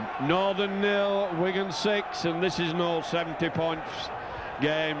 Northern 0, Wigan 6, and this is no 70 points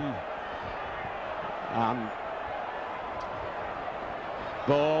game.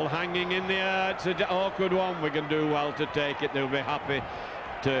 Ball hanging in the air, it's an awkward one. Wigan do well to take it. They'll be happy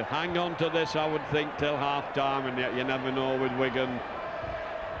to hang on to this, I would think, till half-time, and yet you never know with Wigan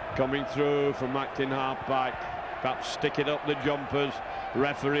coming through from acting half-back. Perhaps stick it up the jumpers.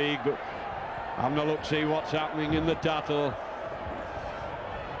 Referee having a look, see what's happening in the tattle.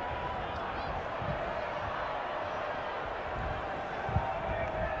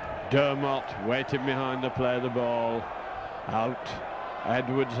 Dermot waiting behind the play of the ball. Out.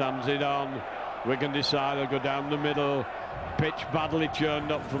 Edwards hands it on. Wigan decide they'll go down the middle. Pitch badly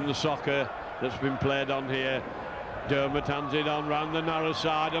churned up from the soccer that's been played on here. Dermot hands it on round the narrow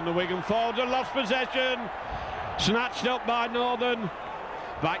side, and the Wigan forwards have lost possession. Snatched up by Northern.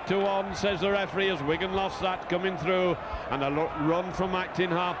 Back to one, says the referee, as Wigan lost that coming through. And a run from acting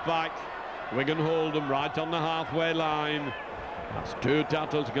half-back. Wigan hold them right on the halfway line. That's two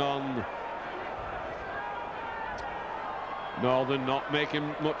tackles gone. Northern not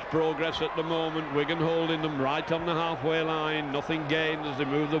making much progress at the moment. Wigan holding them right on the halfway line. Nothing gained as they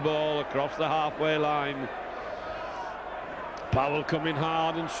move the ball across the halfway line. Powell coming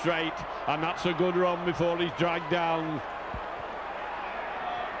hard and straight, and that's a good run before he's dragged down.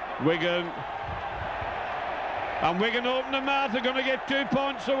 Wigan. And Wigan open the mouth. They're going to get 2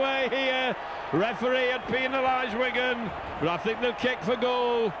 points away here. Referee had penalised Wigan, but I think they'll kick for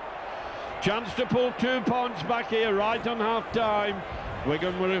goal. Chance to pull 2 points back here right on half-time.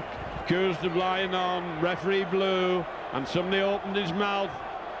 Wigan were accused of lying on. Referee blew, and somebody opened his mouth.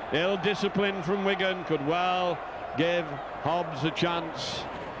 Ill discipline from Wigan could well give Hobbs a chance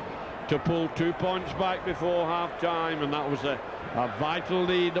to pull 2 points back before half-time, and that was a vital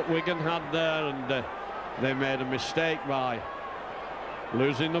lead that Wigan had there, and they made a mistake by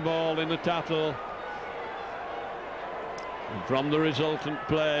losing the ball in a tattle. And from the resultant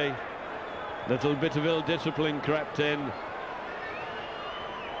play, little bit of ill discipline crept in.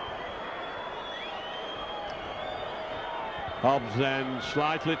 Hobbs then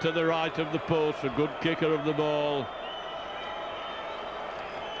slightly to the right of the post, a good kicker of the ball.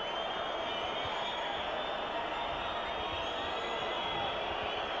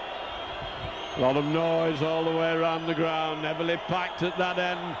 A lot of noise all the way around the ground, heavily packed at that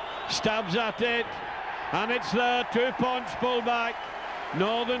end, stabs at it, and it's there, 2 points pulled back.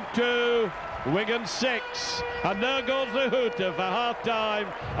 Northern 2, Wigan 6, and there goes the hooter for half-time,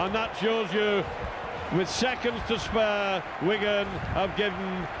 and that shows you, with seconds to spare, Wigan have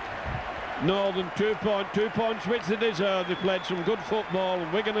given Northern 2 points which they deserve. They played some good football,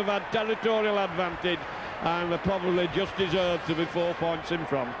 and Wigan have had territorial advantage, and they probably just deserve to be 4 points in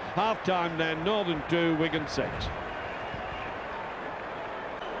front. Half-time then, Northern 2, Wigan 6.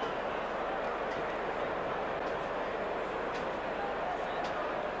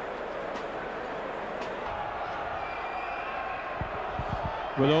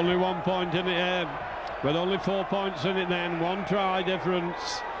 With only 1 point in it, with only 4 points in it then, one try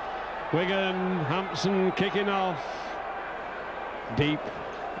difference. Wigan, Hampson kicking off deep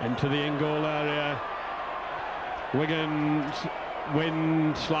into the in-goal area. Wigan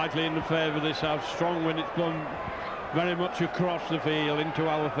wind slightly in the favour of this house. Strong wind, it's blown very much across the field into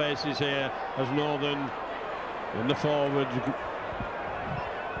our faces here as Northern in the forwards.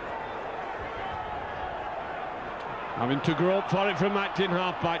 Having to grope for it from acting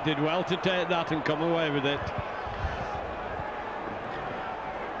half-back, did well to take that and come away with it.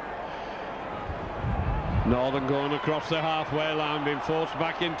 Northern going across the halfway line, being forced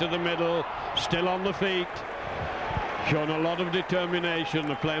back into the middle, still on the feet. Shown a lot of determination,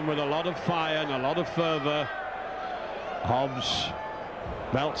 they're playing with a lot of fire and a lot of fervour. Hobbs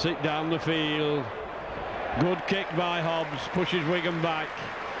belts it down the field. Good kick by Hobbs, pushes Wigan back.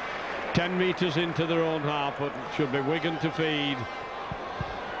 10 metres into their own half, but it should be Wigan to feed.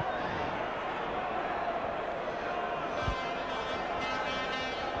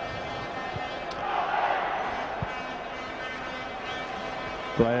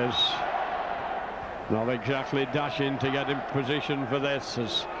 Players not exactly dashing to get in position for this,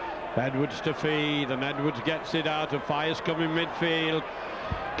 as Edwards to feed, and Edwards gets it out. A Fire's coming midfield,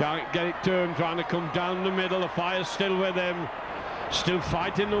 can't get it to him, trying to come down the middle. A Fire's still with him, still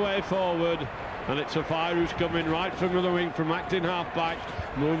fighting the way forward, and it's a Fire who's coming right from the wing, from acting half-back,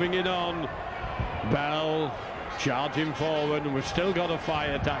 moving it on. Bell charging forward, and we've still got a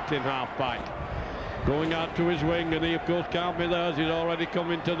Fire acting half-back, going out to his wing, and he of course can't be there as he's already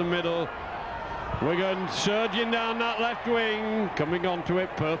come into the middle. Wigan surging down that left wing, coming onto it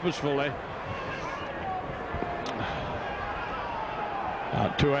purposefully.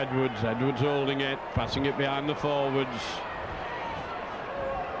 Out to Edwards, Edwards holding it, passing it behind the forwards.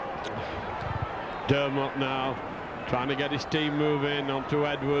 Dermot now trying to get his team moving onto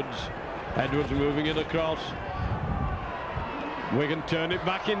Edwards. Edwards moving it across. Wigan turn it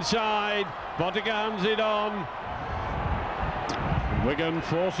back inside. Boddicker hands it on. Wigan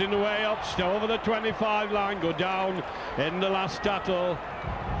forcing the way up, still over the 25 line, go down in the last tattle.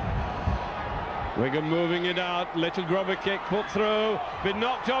 Wigan moving it out, little grubber kick put through, been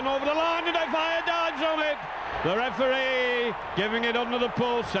knocked on over the line, and a Fire dives on it. The referee giving it under the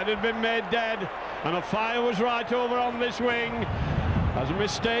post, said it had been made dead, and a Fire was right over on this wing, as a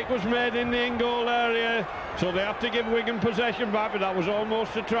mistake was made in the in-goal area, so they have to give Wigan possession back, but that was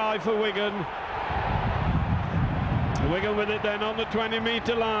almost a try for Wigan. Wigan with it then on the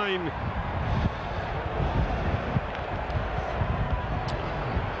 20-metre line.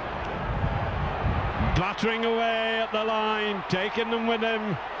 Battering away at the line, taking them with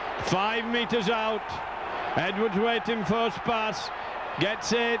him, 5 metres out. Edwards waiting first pass,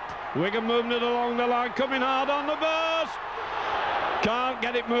 gets it. Wigan moving it along the line, coming hard on the burst. Can't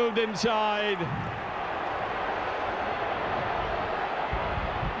get it moved inside.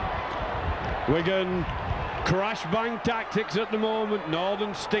 Wigan crash bang tactics at the moment.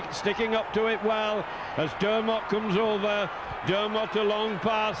 Northern sticking up to it well as Dermot comes over. Dermot a long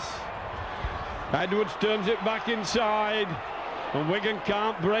pass. Edwards turns it back inside, and Wigan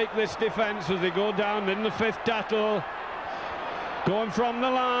can't break this defence as they go down in the 5th tattle. Going from the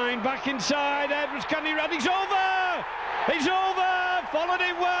line, back inside. Edwards, can he run? He's over! He's over! Followed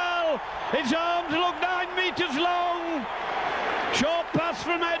it well. His arms look 9 metres long. Short pass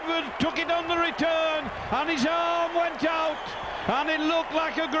from Edwards, took it on the return, and his arm went out, and it looked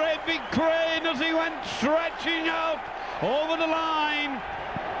like a great big crane as he went stretching out over the line.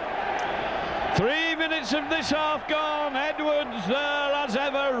 3 minutes of this half gone. Edwards there as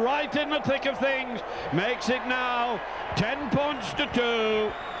ever, right in the thick of things, makes it now 10 points to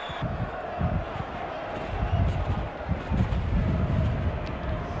 2.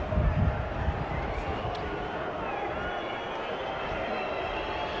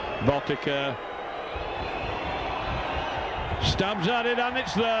 Boddicker stabs at it, and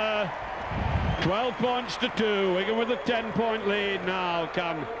it's there. 12 points to 2. Wigan with a 10-point lead now.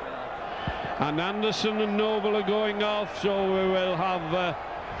 And Anderson and Noble are going off, so we will have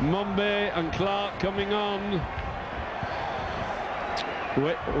Mumby and Clark coming on.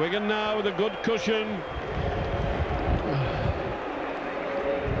 Wigan now with a good cushion.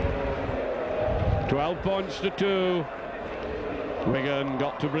 12 points to 2. Wigan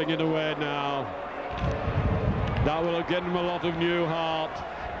got to bring it away now. That will have given them a lot of new heart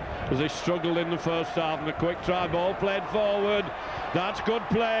as they struggled in the first half, and a quick try ball played forward. That's good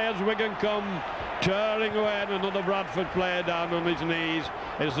play as Wigan come tearing away, and another Bradford player down on his knees.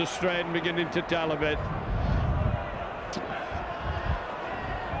 Is the strain beginning to tell a bit?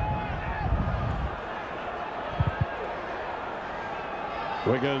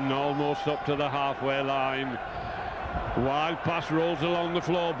 Wigan almost up to the halfway line. Wild pass rolls along the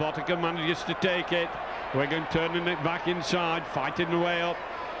floor. Boddicker manages to take it. Wigan turning it back inside, fighting the way up.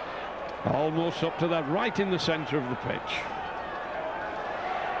 Almost up to that, right in the centre of the pitch.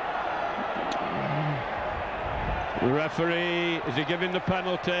 The referee, is he giving the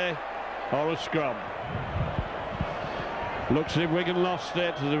penalty or a scrum? Looks as if Wigan lost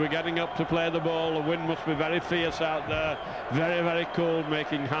it as they were getting up to play the ball. The wind must be very fierce out there, very, very cold,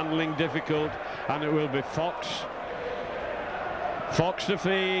 making handling difficult, and it will be Fox. Fox to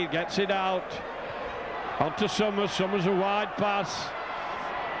feed, gets it out, onto Summers, Summers a wide pass.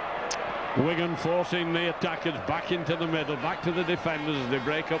 Wigan forcing the attackers back into the middle, back to the defenders as they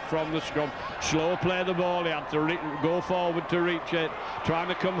break up from the scrum. Slow play the ball, he had to go forward to reach it, trying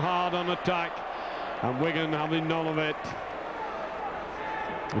to come hard on attack, and Wigan having none of it.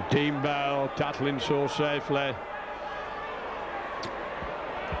 Dean Bell tackling so safely.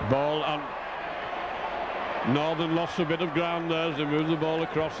 Ball on. Northern lost a bit of ground there as they moved the ball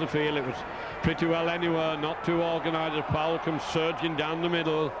across the field. It was pretty well anywhere, not too organised. Powell comes surging down the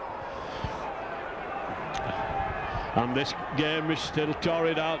middle. And this game is still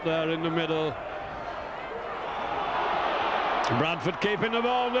torrid out there in the middle. Bradford keeping the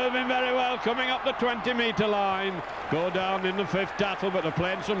ball moving very well, coming up the 20-metre line. Go down in the fifth tackle, but they're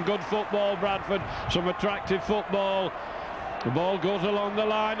playing some good football, Bradford, some attractive football. The ball goes along the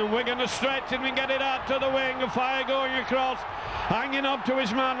line, and Wigan are stretching and get it out to the wing. A fire going across, hanging up to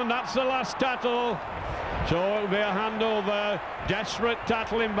his man, and that's the last tackle. So it'll be a handover. Desperate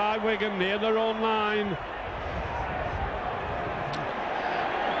tackling by Wigan near their own line.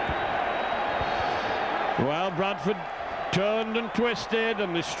 Well, Bradford turned and twisted,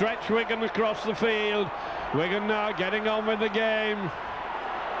 and they stretch Wigan across the field. Wigan now getting on with the game.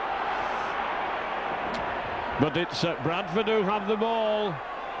 But it's Bradford who have the ball.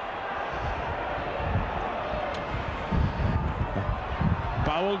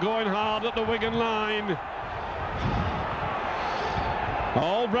 Powell going hard at the Wigan line.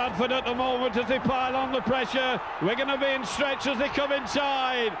 All Bradford at the moment as they pile on the pressure. Wigan are being stretched as they come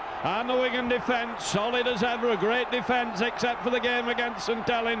inside. And the Wigan defence, solid as ever, a great defence, except for the game against St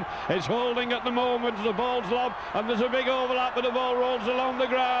Helens. It's holding at the moment, the ball's lobbed, and there's a big overlap, but the ball rolls along the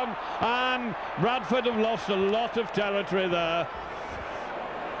ground. And Bradford have lost a lot of territory there.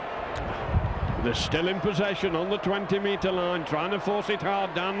 They're still in possession on the 20-metre line, trying to force it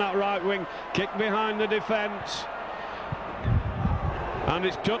hard down that right wing, kick behind the defence. And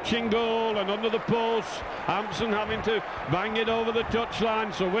it's touching goal and under the post. Hampson having to bang it over the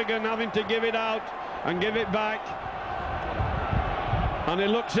touchline, so Wigan having to give it out and give it back. And it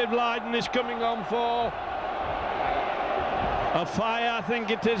looks as if Lydon is coming on for a fire, I think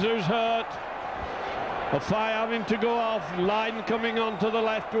it is, who's hurt. A fire having to go off, Lydon coming on to the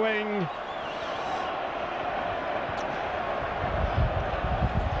left wing.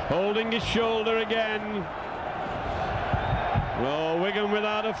 Holding his shoulder again. Oh, Wigan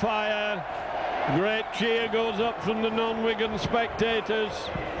without a fire. Great cheer goes up from the non-Wigan spectators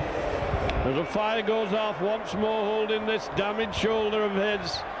as a fire goes off once more, holding this damaged shoulder of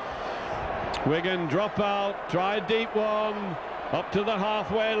his. Wigan drop out, try a deep one, up to the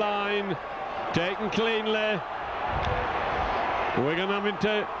halfway line, taken cleanly. Wigan having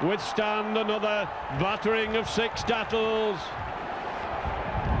to withstand another battering of 6 tackles.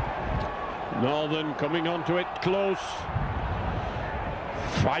 Northern coming onto it close,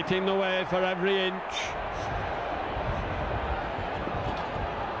 fighting the way for every inch.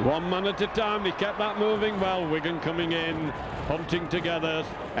 One man at a time, he kept that moving well. Wigan coming in, hunting together,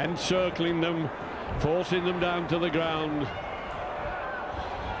 encircling them, forcing them down to the ground.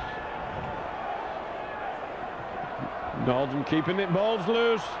 Northern keeping it, balls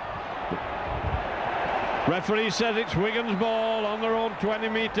loose. Referee says it's Wigan's ball on their own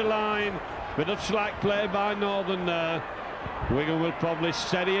 20-metre line. Bit of slack play by Northern there. Wigan will probably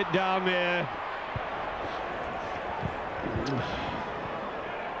steady it down here.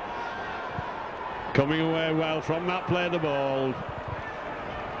 Coming away well from that play the ball.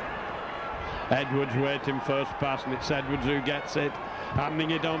 Edwards waiting first pass, and it's Edwards who gets it,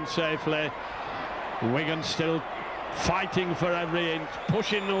 handing it on safely. Wigan still fighting for every inch,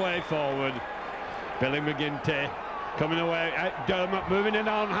 pushing the way forward. Billy McGinty coming away, Dermot moving it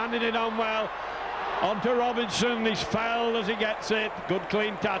on, handing it on well. On to Robinson, he's fouled as he gets it. Good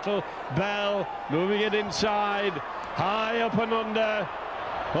clean tackle. Bell moving it inside, high up and under.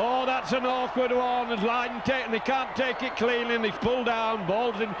 Oh, that's an awkward one. As Lydon taken, he can't take it cleanly, and he's pulled down.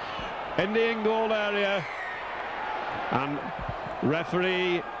 Ball's in the in-goal area. And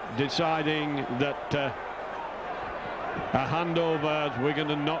referee deciding that a handover as Wigan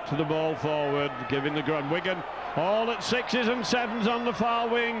had knocked the ball forward, giving the ground. Wigan all at 6s and 7s on the far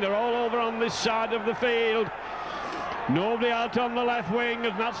wing. They're all over on this side of the field. Nobody out on the left wing,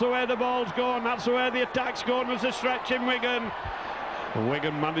 and that's the way the ball's going. That's the way the attack's going, was the stretch in Wigan. And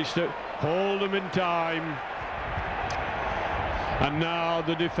Wigan managed to hold them in time. And now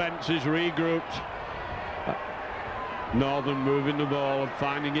the defence is regrouped. Northern moving the ball and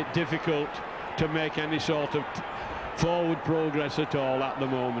finding it difficult to make any sort of forward progress at all at the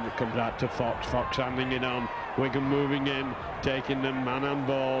moment. It comes out to Fox. Fox handing it on. Wigan moving in, taking the man and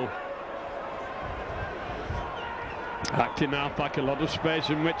ball. Acting half-back, a lot of space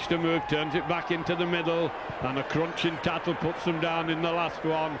in which to move, turns it back into the middle, and a crunching tackle puts them down in the last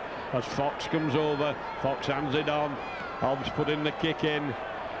one as Fox comes over. Fox hands it on. Hobbs putting the kick in.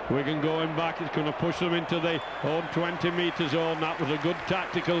 Wigan going back, it's going to push them into the own 20-metre zone. That was a good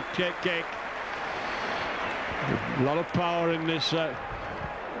tactical kick. A lot of power in this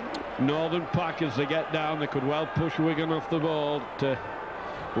Northern pack as they get down. They could well push Wigan off the ball.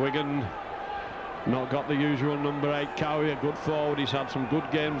 Wigan not got the usual number 8 Cowie, a good forward. He's had some good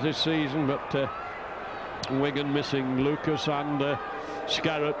games this season, but Wigan missing Lucas and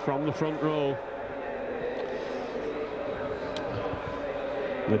Scarrett from the front row.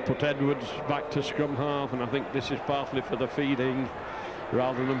 They put Edwards back to scrum half, and I think this is partly for the feeding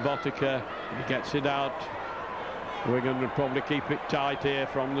rather than Botica. He gets it out. Wigan would probably keep it tight here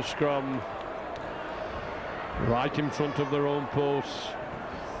from the scrum, right in front of their own posts.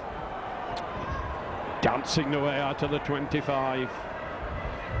 Dancing the way out of the 25.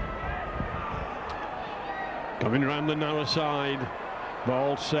 Coming round the narrow side.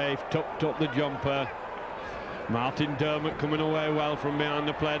 Ball safe, tucked up the jumper. Martin Dermott coming away well from behind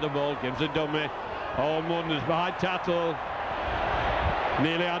to play the ball. Gives a dummy. Ormond by Tattle.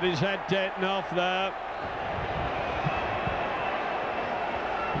 Nearly had his head taken off there.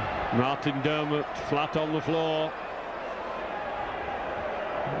 Martin Dermott flat on the floor.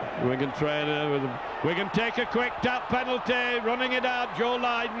 Wigan trainer with him. Wigan take a quick tap penalty, running it out. Joe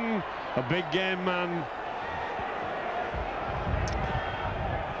Lydon, a big game man.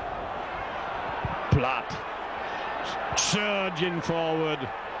 Platt surging forward,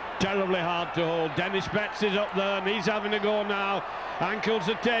 terribly hard to hold. Dennis Betts is up there and he's having a go now. Ankles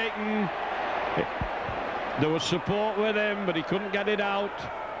are taken. There was support with him, but he couldn't get it out.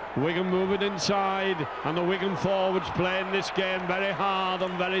 Wigan moving inside, and the Wigan forwards playing this game very hard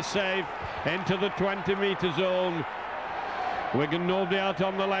and very safe into the 20-metre zone. Wigan nobody out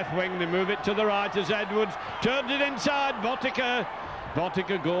on the left wing. They move it to the right as Edwards turns it inside.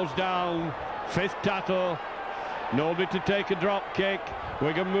 Botica goes down. 5th tackle. Nobody to take a drop kick.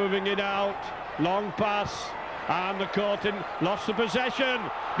 Wigan moving it out. Long pass, and the Courtin lost the possession.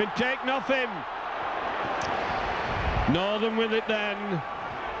 Been taken off him. Northern with it then.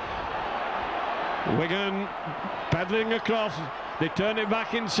 Wigan peddling across. They turn it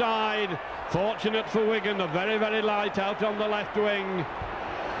back inside. Fortunate for Wigan, they're very, very light out on the left wing.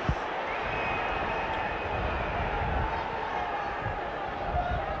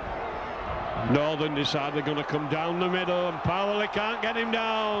 Northern decide they're going to come down the middle, and Powell, they can't get him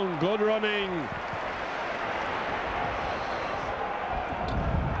down. Good running.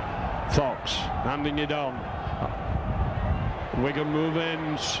 Fox handing it on. Wigan move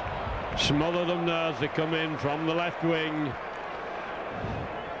in, smother them there as they come in from the left wing.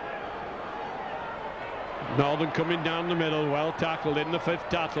 Northern coming down the middle, well tackled in the 5th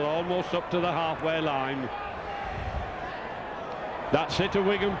tackle, almost up to the halfway line. That's it, a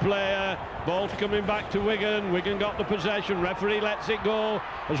Wigan player. Ball's coming back to Wigan. Wigan got the possession. Referee lets it go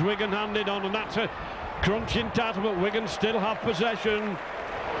as Wigan handed on, and that's a crunching tackle, but Wigan still have possession.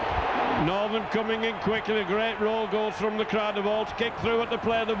 Northern coming in quickly. A great roll goes from the crowd. The ball's kicked through at the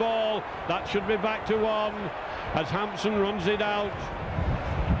play of the ball. That should be back to 1 as Hampson runs it out.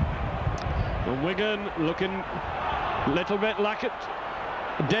 And Wigan looking a little bit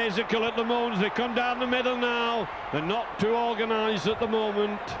daisical at the moment. They come down the middle now. They're not too organised at the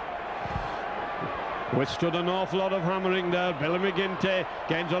moment. Withstood an awful lot of hammering there. Billy McGinty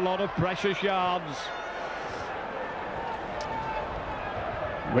gains a lot of precious yards.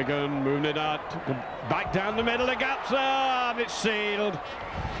 Wigan moving it out, back down the middle, the gap's there, and it's sealed.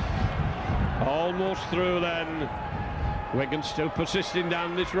 Almost through then. Wigan still persisting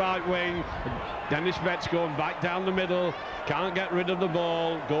down this right wing. Dennis Betts going back down the middle, can't get rid of the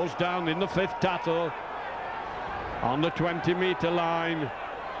ball, goes down in the 5th tackle on the 20-metre line.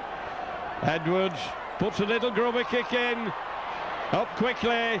 Edwards puts a little grubber kick in, up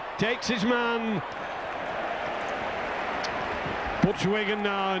quickly, takes his man. Puts Wigan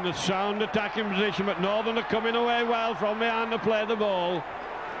now in a sound attacking position, but Northern are coming away well from behind to play the ball.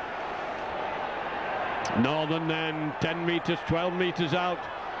 Northern then 10 metres, 12 metres out.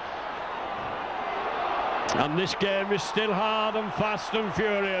 And this game is still hard and fast and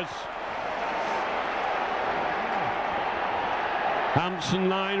furious. Hampson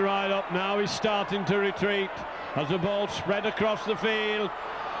line right up now, he's starting to retreat. as the ball spread across the field.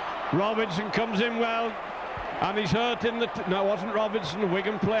 Robinson comes in well, and he's hurt in the... No, it wasn't Robinson, the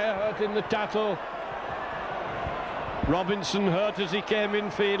Wigan player hurt in the tackle. Robinson hurt as he came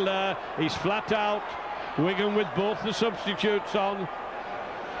infield there. He's flat out. Wigan with both the substitutes on.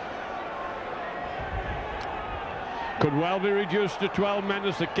 Could well be reduced to 12 men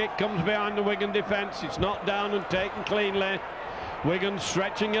as the kick comes behind the Wigan defence. It's knocked down and taken cleanly. Wigan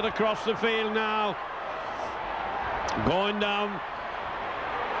stretching it across the field now. Going down.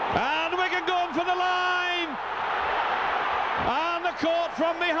 And Wigan going for the line. And the caught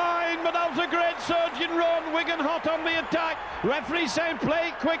from behind, but that was a great surging run. Wigan hot on the attack. Referee saying play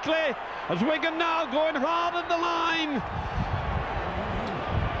it quickly as Wigan now going hard at the line.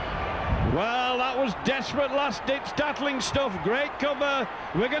 Well, that was desperate last-ditch tackling stuff. Great cover.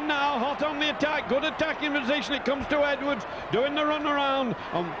 Wigan now hot on the attack. Good attacking position. It comes to Edwards doing the run around.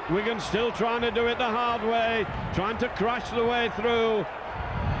 Wigan still trying to do it the hard way. Trying to crash the way through.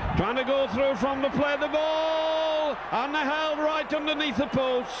 Trying to go through from the play. The ball. And they're held right underneath the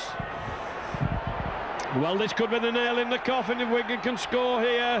posts. Well, this could be the nail in the coffin if Wigan can score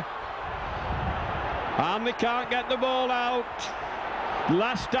here. And they can't get the ball out.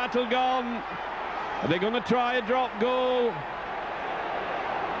 Last tackle gone. Are they going to try a drop goal?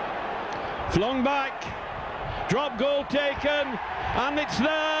 Flung back. Drop goal taken. And it's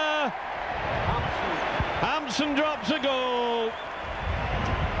there. Hampson drops a goal.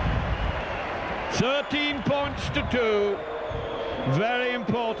 13 points to 2. Very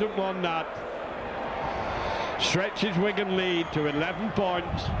important one, that. Stretches Wigan lead to 11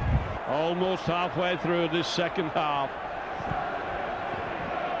 points. Almost halfway through this second half.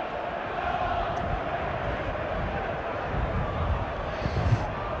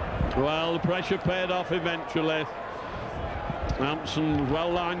 Well, the pressure paid off eventually. Hampson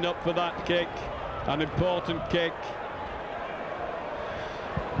well lined up for that kick, an important kick.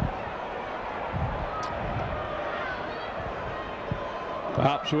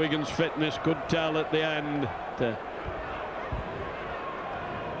 Perhaps Wigan's fitness could tell at the end.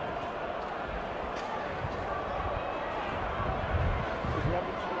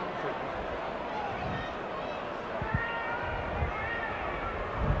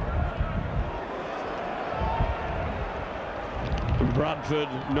 Bradford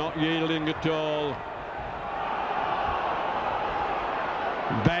not yielding at all.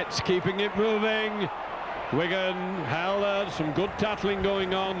 Betts keeping it moving. Wigan held there, some good tackling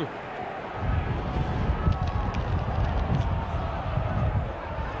going on.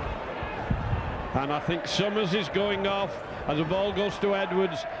 And I think Summers is going off as the ball goes to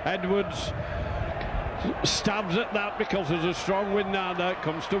Edwards. Edwards stabs at that because there's a strong wind down there. It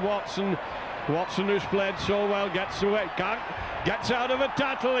comes to Watson. Watson, who's played so well, gets away, gets out of a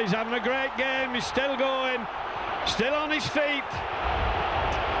tackle. He's having a great game. He's still going, still on his feet.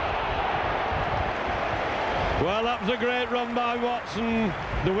 Well, that was a great run by Watson.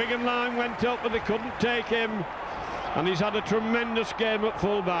 The Wigan line went up, but they couldn't take him. And he's had a tremendous game at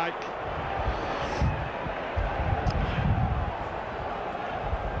full-back.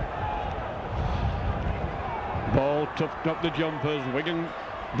 Ball tucked up the jumpers. Wigan,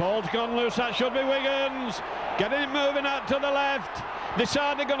 ball's gone loose. That should be Wigan's. Getting it moving out to the left.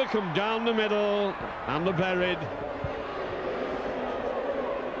 Decide they're going to come down the middle. And they're buried.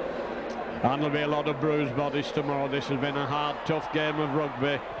 And there'll be a lot of bruised bodies tomorrow. This has been a hard, tough game of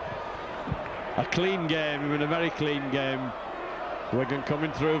rugby. A clean game, I mean, a very clean game. Wigan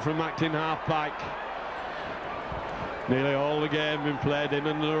coming through from acting half-back. Nearly all the game been played in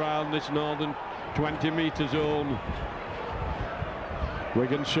and around this northern 20-metre zone.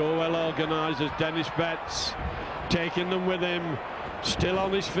 Wigan so well organised as Dennis Betts taking them with him, still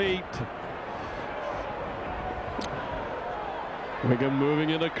on his feet. Wigan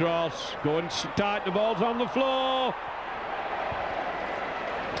moving it across, going tight, the ball's on the floor.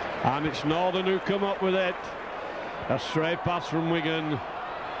 And it's Northern who come up with it. A stray pass from Wigan.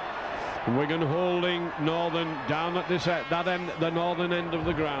 Wigan holding Northern down at this that end, the northern end of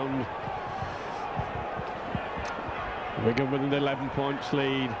the ground. Wigan with an 11 points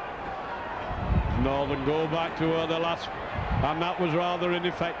lead. Northern go back to where the last, and that was rather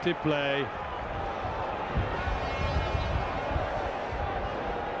ineffective play.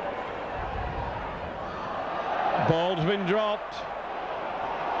 Ball's been dropped.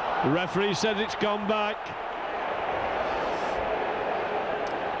 The referee says it's gone back.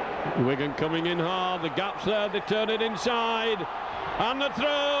 Wigan coming in hard. The gap's there. They turn it inside. And the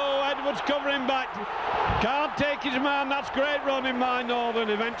throw. Edwards covering back. Can't take his man. That's great running by Northern.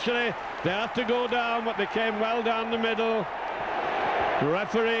 Eventually they have to go down, but they came well down the middle. The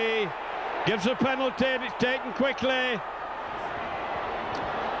referee gives a penalty and it's taken quickly.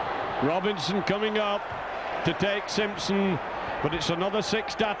 Robinson coming up to take Simpson, but it's another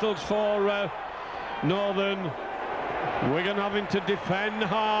 6 tackles for Northern. Wigan having to defend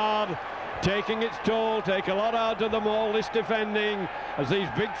hard, taking its toll, take a lot out of them all, this defending, as these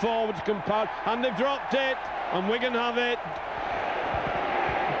big forwards compile, and they've dropped it, and Wigan have it.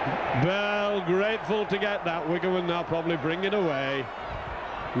 Bell grateful to get that. Wigan will now probably bring it away,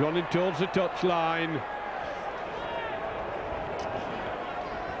 running towards the touchline.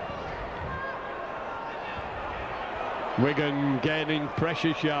 Wigan gaining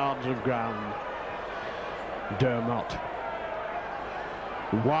precious yards of ground. Dermott.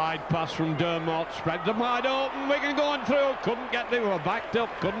 Wide pass from Dermott, spread them wide open, Wigan going through, couldn't get, they were backed up,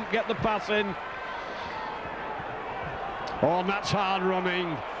 couldn't get the pass in. Oh, and that's hard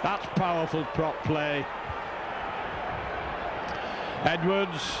running, that's powerful prop play.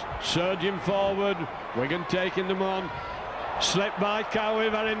 Edwards surging forward, Wigan taking them on. Slipped by Cowie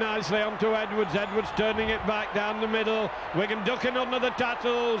very nicely onto Edwards. Edwards turning it back down the middle. Wigan ducking under the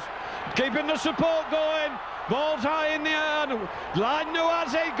tackles, keeping the support going. Ball's high in the air. Line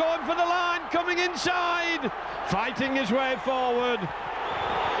Nuaze going for the line, coming inside, fighting his way forward.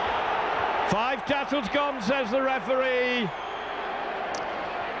 5 tackles gone, says the referee.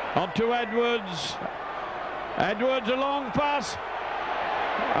 Onto Edwards. Edwards, a long pass,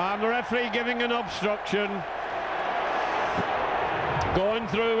 and the referee giving an obstruction. Going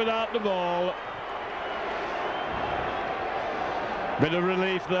through without the ball. Bit of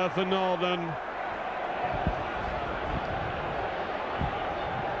relief there for Northern.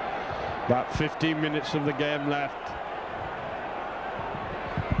 About 15 minutes of the game left.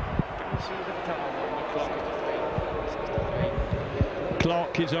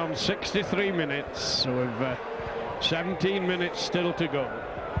 Clock is on 63 minutes, so we've 17 minutes still to go.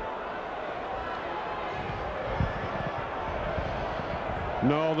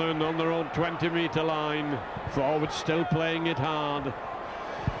 Northern on their own 20-metre line, forward still playing it hard.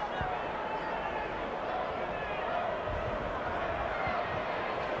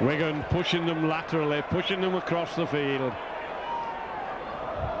 Wigan pushing them laterally, pushing them across the field.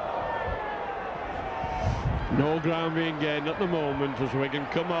 No ground being gained at the moment as Wigan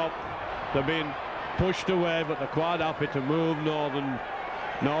come up. They're being pushed away, but they're quite happy to move.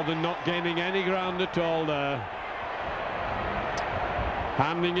 Northern not gaining any ground at all there.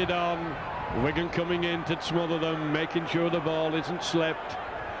 Handing it on, Wigan coming in to smother them, making sure the ball isn't slipped,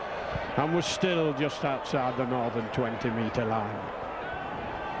 and we're still just outside the Northern 20-metre line.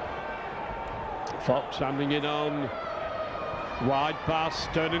 Fox handing it on, wide pass,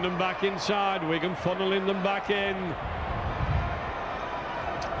 turning them back inside, Wigan funneling them back in.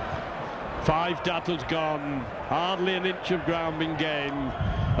 5 tackles gone, hardly an inch of ground been gained,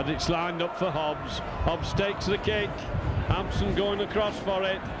 and it's lined up for Hobbs. Hobbs takes the kick. Hampson going across for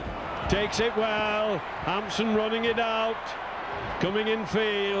it, takes it well. Hampson running it out, coming in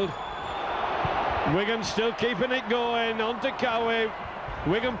field. Wigan still keeping it going, onto Cowie.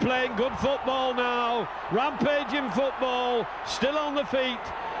 Wigan playing good football now, rampaging football, still on the feet,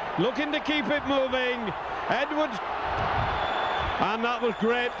 looking to keep it moving. Edwards, and that was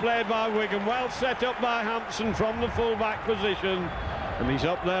great play by Wigan, well set up by Hampson from the full-back position, and he's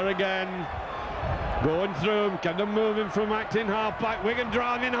up there again. Going through him, kind of moving from acting half-back. Wigan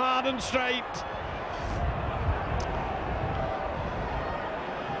driving hard and straight.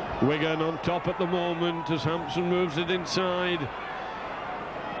 Wigan on top at the moment as Hampson moves it inside.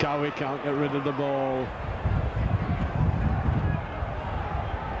 Cowie can't get rid of the ball.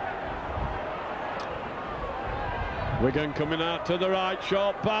 Wigan coming out to the right,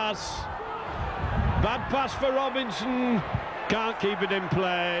 short pass. Bad pass for Robinson, can't keep it in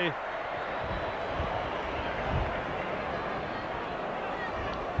play.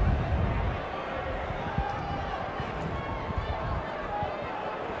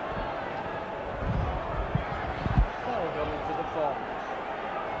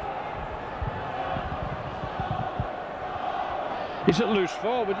 He's at loose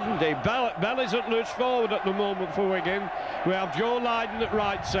forward, isn't he? Bell is at loose forward at the moment for Wigan. We have Joe Lydon at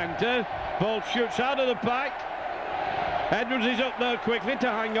right centre. Ball shoots out of the pack. Edwards is up there quickly to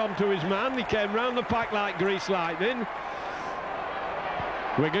hang on to his man. He came round the pack like grease lightning.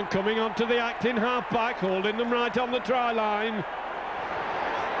 Wigan coming onto the acting half-back, holding them right on the try line.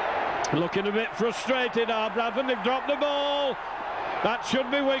 Looking a bit frustrated, Bradford. They've dropped the ball. That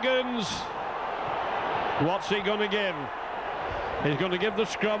should be Wigan's. What's he going to give? He's going to give the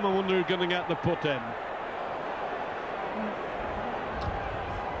scrum. I wonder who's going to get the put in.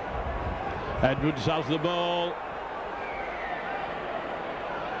 Edwards has the ball.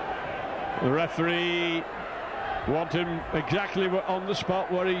 The referee wanted him exactly on the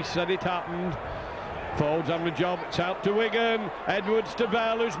spot where he said it happened. Forwards on the job, it's out to Wigan. Edwards to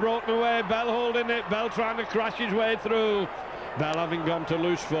Bell, who's broken away. Bell holding it, Bell trying to crash his way through. Bell having gone to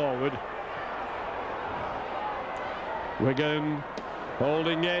loose forward. Wigan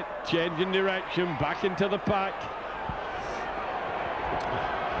holding it, changing direction, back into the pack.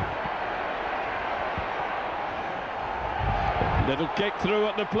 Little kick through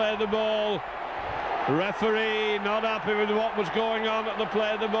at the play of the ball. Referee not happy with what was going on at the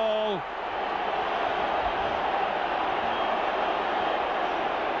play of the ball.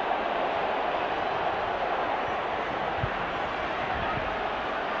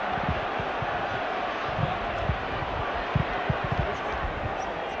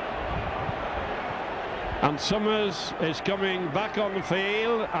 And Summers is coming back on the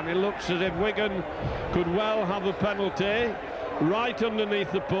field, and it looks as if Wigan could well have a penalty right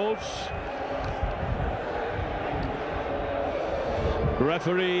underneath the posts.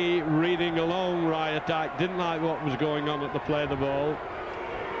 Referee reading a long riot act, didn't like what was going on at the play of the ball.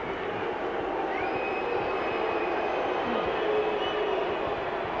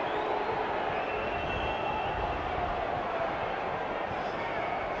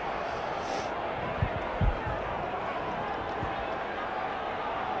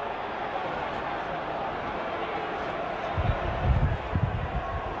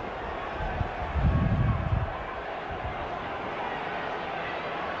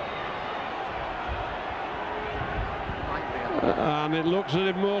 And it looks as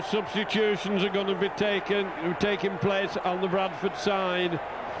if more substitutions are going to be taking place on the Bradford side.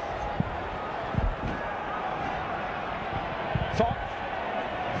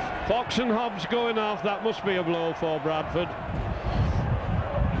 Fox and Hobbs going off, that must be a blow for Bradford.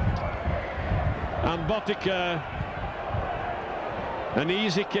 And Botica, an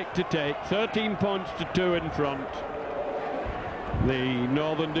easy kick to take, 13 points to 2 in front. The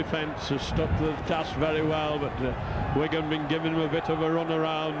Northern defence has stuck to the task very well, but Wigan been giving them a bit of a run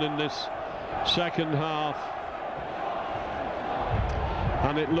around in this second half.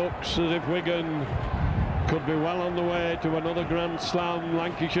 And it looks as if Wigan could be well on the way to another Grand Slam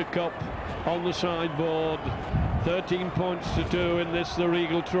Lancashire Cup on the sideboard. 13 points to 2 in this, the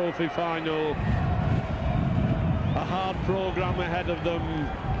Regal Trophy final. A hard programme ahead of them.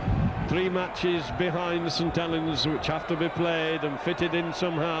 3 matches behind St Helens which have to be played and fitted in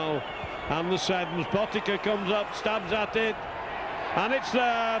somehow. And the Sevens, Botica comes up, stabs at it, and it's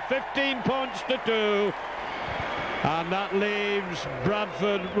there, 15 points to 2. And that leaves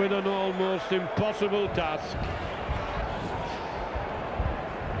Bradford with an almost impossible task.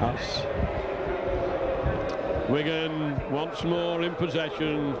 As Wigan once more in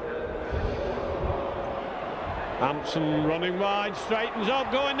possession. Hampson running wide, straightens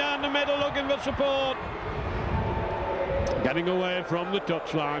up, going down the middle, looking for support. Getting away from the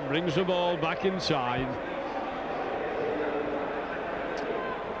touchline, brings the ball back inside.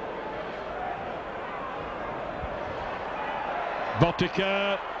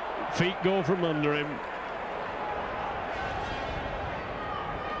 Botica, feet go from under him.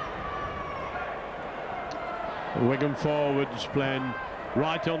 Wigan forwards playing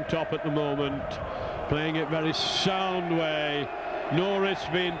right on top at the moment, playing it very sound way. No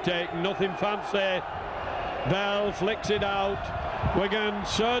risk being taken, nothing fancy. Bell flicks it out. Wigan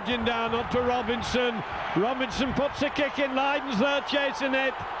surging down onto Robinson. Robinson puts the kick in. Lydon's there chasing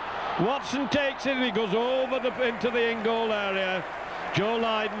it. Watson takes it and he goes over into the in-goal area. Joe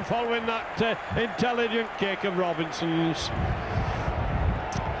Lydon following that intelligent kick of Robinson's.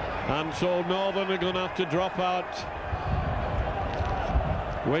 And so Northern are going to have to drop out.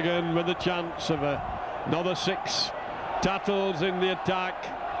 Wigan with a chance of another 6 tackles in the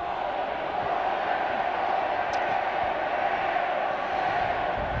attack.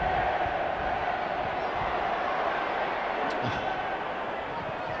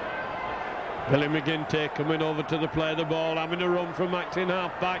 Billy McGinty coming over to the play of the ball, having a run from Maxine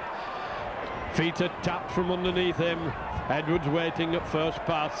half-back. Feet are tapped from underneath him. Edwards waiting at first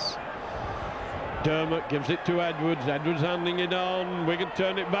pass. Dermot gives it to Edwards. Edwards handing it on. Wigan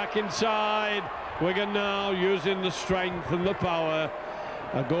turn it back inside. Wigan now using the strength and the power.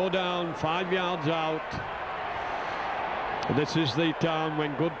 A go down 5 yards out. This is the time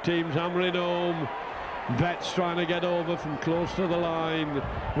when good teams hammering home. Betts trying to get over from close to the line.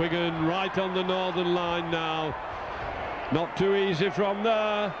 Wigan right on the Northern line now. Not too easy from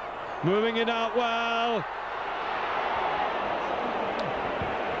there. Moving it out well.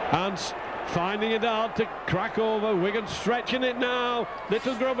 And finding it out to crack over. Wigan stretching it now.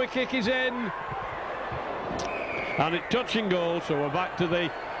 Little grubber kick is in. And it touching goal, so we're back to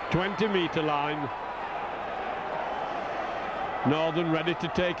the 20-metre line. Northern ready to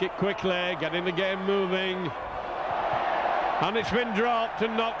take it quickly, getting the game moving. And it's been dropped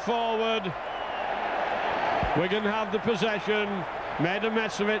and knocked forward. Wigan have the possession, made a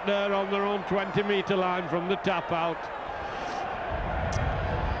mess of it there on their own 20-metre line from the tap out.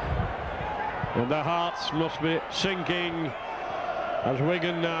 And their hearts must be sinking as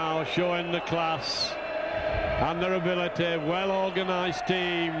Wigan now showing the class and their ability. Well organised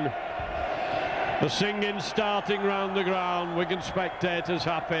team. The singing starting round the ground. Wigan spectators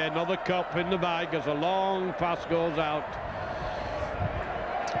happy. Another cup in the bag as a long pass goes out.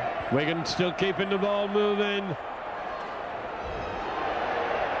 Wigan still keeping the ball moving.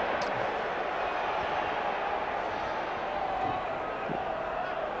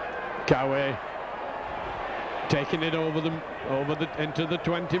 Cowie taking it into the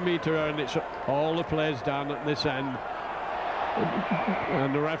 20-metre, and it's all the players down at this end.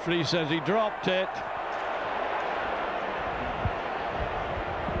 And the referee says he dropped it.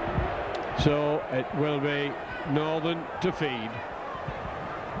 So it will be Northern to feed.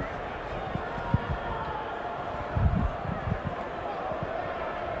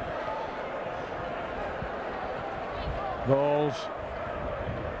 Balls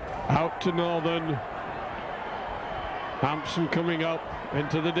out to Northern. Hampson coming up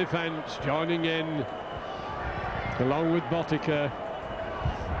into the defence, joining in along with Botica.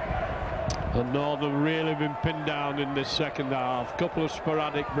 And Northern really been pinned down in this second half. Couple of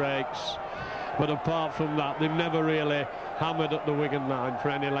sporadic breaks, but apart from that, they've never really hammered at the Wigan line for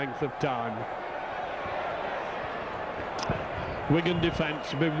any length of time. Wigan defence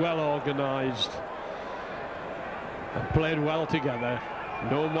have been well organised and played well together,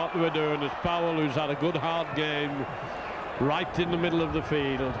 knowing what they were doing, as Powell, who's had a good hard game, right in the middle of the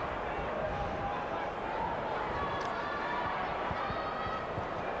field.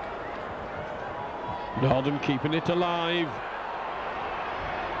 Northern keeping it alive.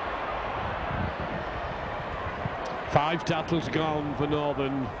 5 tackles gone for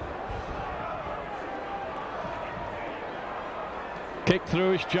Northern. Kick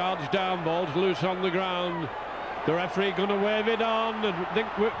through his charge down, ball's loose on the ground. The referee going to wave it on, and I think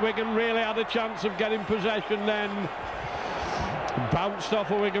Wigan really had a chance of getting possession then. Bounced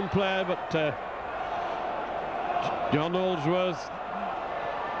off a Wigan player, but John Holdsworth,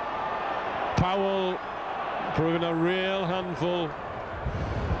 Powell proving a real handful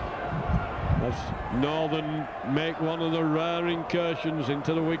as Northern make one of the rare incursions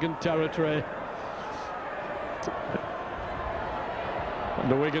into the Wigan territory.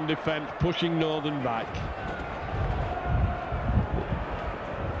 And the Wigan defence pushing Northern back.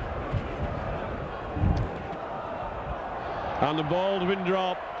 And the ball's been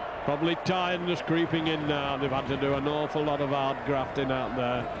dropped. Probably tiredness creeping in now. They've had to do an awful lot of hard grafting out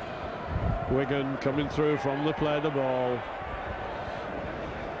there. Wigan coming through from the play the ball.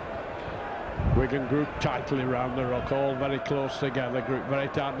 Wigan grouped tightly round the ruck, all very close together, grouped very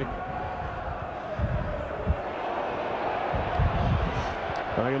tightly.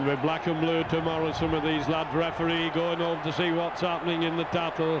 They're going to be black and blue tomorrow, some of these lads. Referee going home to see what's happening in the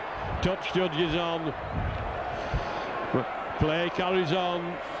tackle. Touch judge is on. Play carries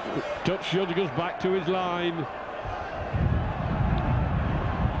on. Touch judge goes back to his line.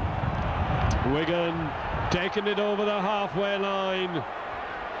 Wigan taking it over the halfway line.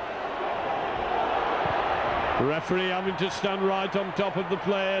 Referee having to stand right on top of the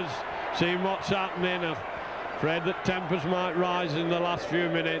players, seeing what's happening. Afraid that tempers might rise in the last few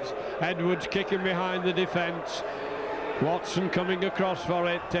minutes. Edwards kicking behind the defence. Watson coming across for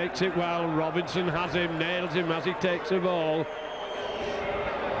it, takes it well. Robinson has him, nails him as he takes the ball.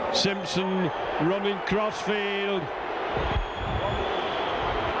 Simpson running crossfield.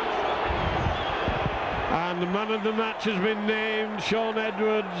 And the man of the match has been named, Shaun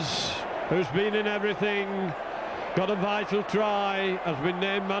Edwards, who's been in everything, got a vital try, has been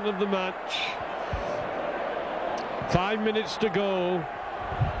named man of the match. 5 minutes to go.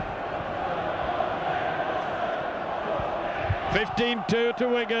 15-2 to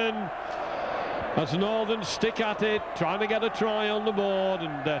Wigan as Northern stick at it, trying to get a try on the board,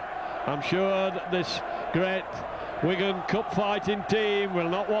 and I'm sure that this great Wigan cup fighting team will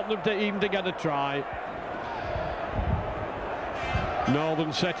not want them to even to get a try.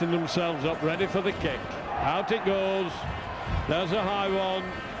 Northern setting themselves up ready for the kick. Out it goes. There's a high one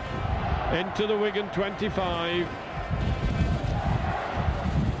into the Wigan 25.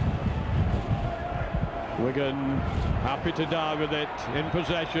 Wigan happy to die with it, in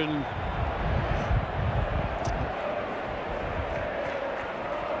possession.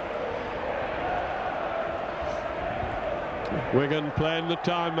 Wigan playing the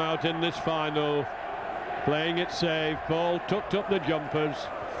timeout in this final, playing it safe. Ball tucked up the jumpers.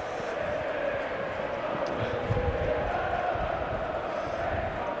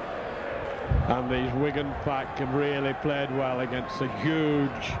 And these Wigan pack have really played well against a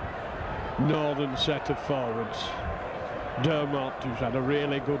huge northern set of forwards. Dermot, who's had a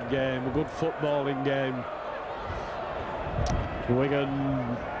really good game, a good footballing game.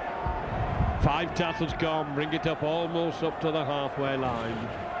 Wigan, 5 tackles gone, bring it up almost up to the halfway line.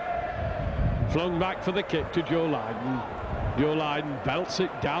 Flung back for the kick to Joe Lydon. Joe Lydon belts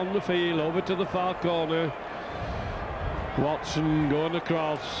it down the field over to the far corner. Watson going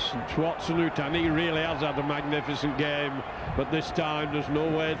across. It's Watson and he really has had a magnificent game, but this time there's no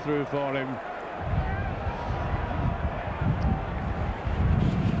way through for him.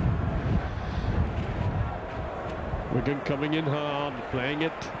 Wigan coming in hard, playing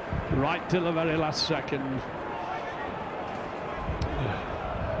it right till the very last second.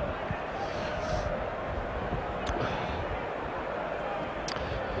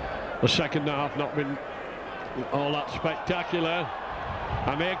 The second half not been all that spectacular,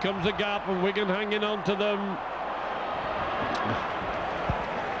 and here comes the gap and Wigan hanging on to them,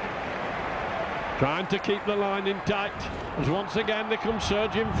 trying to keep the line intact as once again they come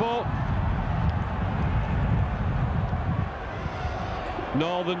surging for.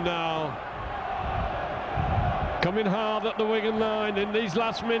 Northern now coming hard at the Wigan line in these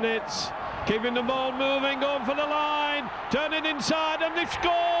last minutes, keeping the ball moving, going for the line, turning inside, and they've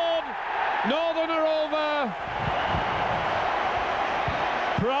scored. Northern are over.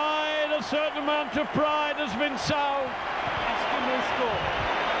 Pride, a certain amount of pride has been sown.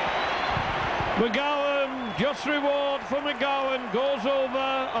 McGowan, just reward for McGowan, goes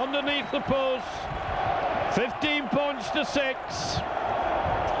over underneath the post. 15 points to 6.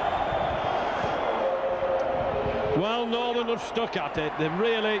 Well, Northern have stuck at it. They've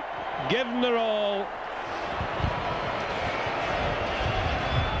really given their all.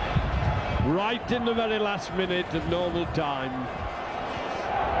 Right in the very last minute of normal time.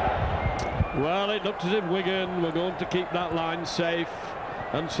 Well, it looks as if Wigan were going to keep that line safe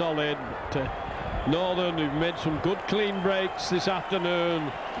and solid. But, Northern, who've made some good clean breaks this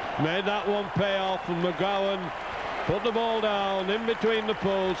afternoon, made that one pay off, and McGowan put the ball down in between the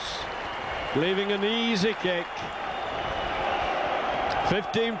posts, leaving an easy kick.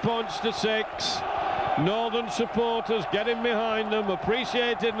 15 points to 6. Northern supporters getting behind them,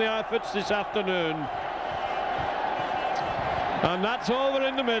 appreciating the efforts this afternoon. And that's over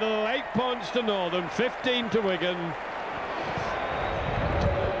in the middle. 8 points to Northern, 15 to Wigan.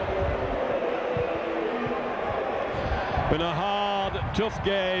 Been a hard, tough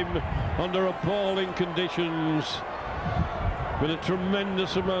game under appalling conditions. Been a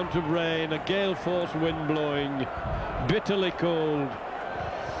tremendous amount of rain, a gale force wind blowing, bitterly cold.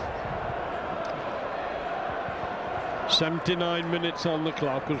 79 minutes on the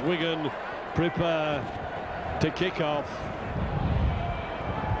clock as Wigan prepare to kick off.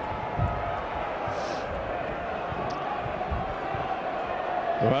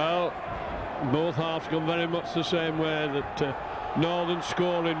 Well, both halves gone very much the same way, that Northern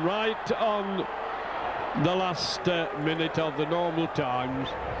scoring right on the last minute of the normal times.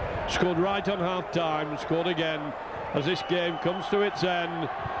 Scored right on half-time, scored again as this game comes to its end.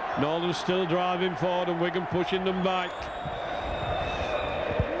 Northern still driving forward and Wigan pushing them back.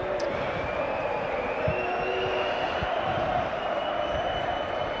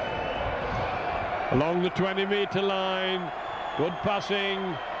 Along the 20-metre line, good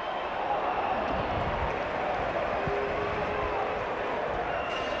passing.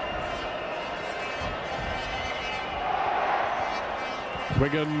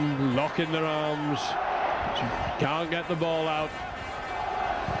 Wigan locking their arms, can't get the ball out.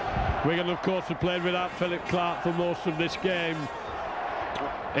 Wigan, of course, have played without Philip Clark for most of this game.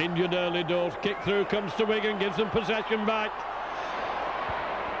 Injured early doors, kick through comes to Wigan, gives them possession back.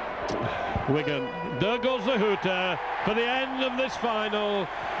 Wigan, there goes the hooter for the end of this final.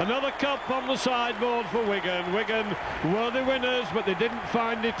 Another cup on the sideboard for Wigan. Wigan were the winners, but they didn't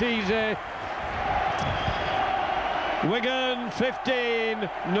find it easy. Wigan 15,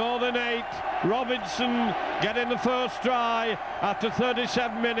 Northern 8. Robinson getting the first try after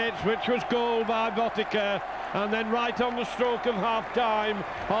 37 minutes, which was goal by Botica. And then right on the stroke of half-time,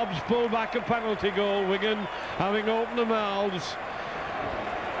 Hobbs pulled back a penalty goal. Wigan having opened the mouths.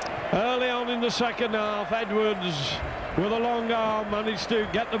 Early on in the second half, Edwards, with a long arm, managed to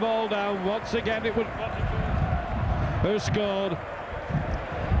get the ball down. Once again, it was Botica who scored.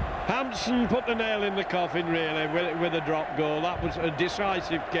 Hampson put the nail in the coffin, really, with a drop goal. That was a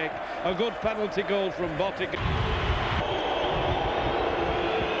decisive kick. A good penalty goal from Botica.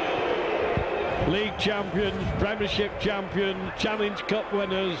 League champions, Premiership champions, Challenge Cup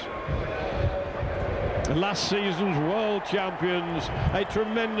winners, last season's world champions. A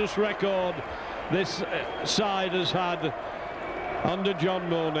tremendous record this side has had under John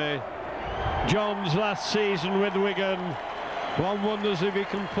Mooney. John's last season with Wigan, one wonders if he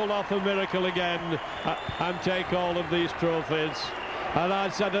can pull off a miracle again and take all of these trophies. And I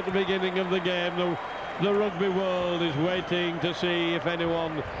said at the beginning of the game, the rugby world is waiting to see if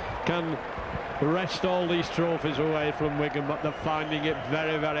anyone can wrest all these trophies away from Wigan, but they're finding it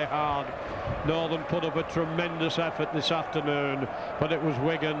very, very hard. Northern put up a tremendous effort this afternoon, but it was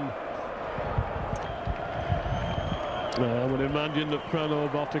Wigan. I would imagine that Prano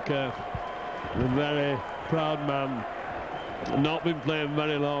Botica, a very proud man, not been playing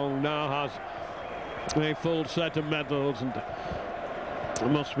very long, now has a full set of medals, and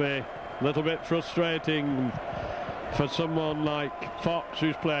it must be a little bit frustrating for someone like Fox,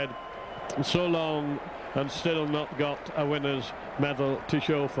 who's played so long and still not got a winner's medal to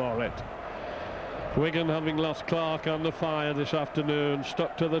show for it. Wigan, having lost Clark on the fire this afternoon,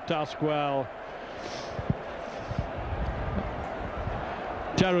 stuck to the task well.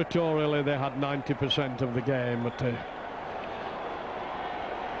 Territorially they had 90% of the game, but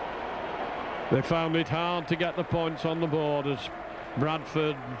they found it hard to get the points on the board as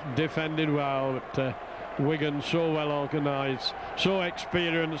Bradford defended well, but Wigan so well organised, so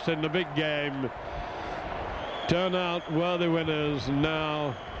experienced in the big game, turn out worthy winners. And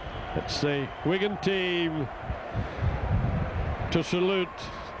now it's the Wigan team to salute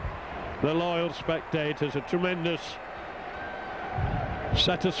the loyal spectators. A tremendous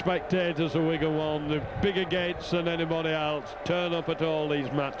set of spectators of Wigan One, the bigger gates than anybody else, turn up at all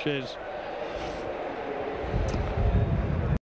these matches.